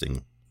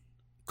broadcasting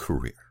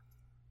career.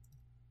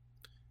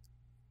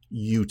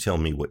 You tell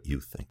me what you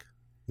think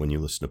when you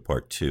listen to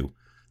part 2.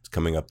 It's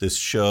coming up. This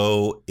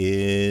show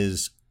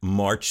is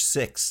March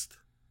 6th,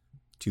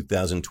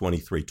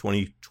 2023,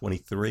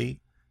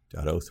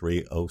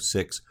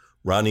 2023.0306.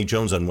 Rodney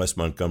Jones on Wes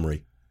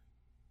Montgomery.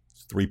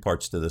 There's 3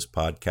 parts to this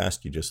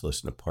podcast. You just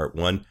listen to part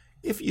 1.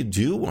 If you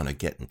do want to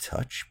get in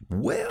touch,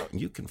 well,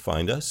 you can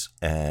find us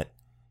at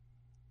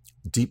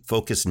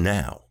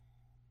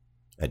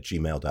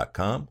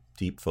deepfocusnow@gmail.com.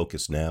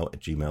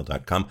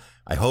 deepfocusnow@gmail.com.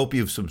 I hope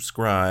you've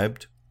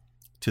subscribed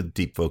to the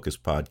Deep Focus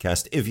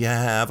podcast. If you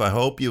have, I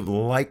hope you've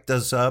liked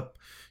us up.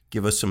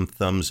 Give us some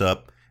thumbs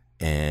up,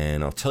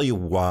 and I'll tell you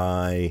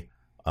why.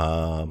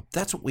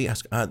 That's what we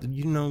ask.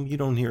 You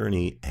don't hear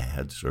any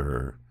ads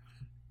or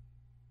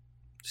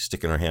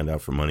sticking our hand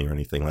out for money or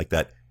anything like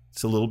that.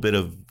 It's a little bit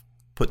of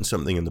putting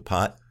something in the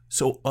pot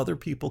so other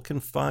people can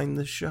find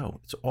the show.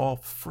 It's all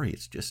free.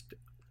 It's just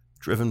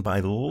driven by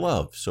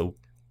love. So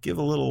give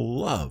a little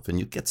love, and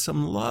you get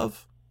some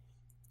love,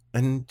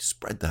 and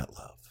spread that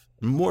love.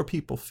 more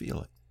people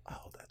feel it.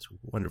 Oh, that's a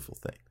wonderful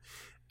thing.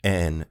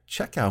 And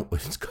check out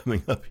what's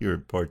coming up here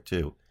in part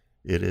 2.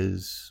 It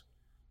is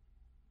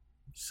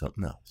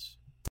something else.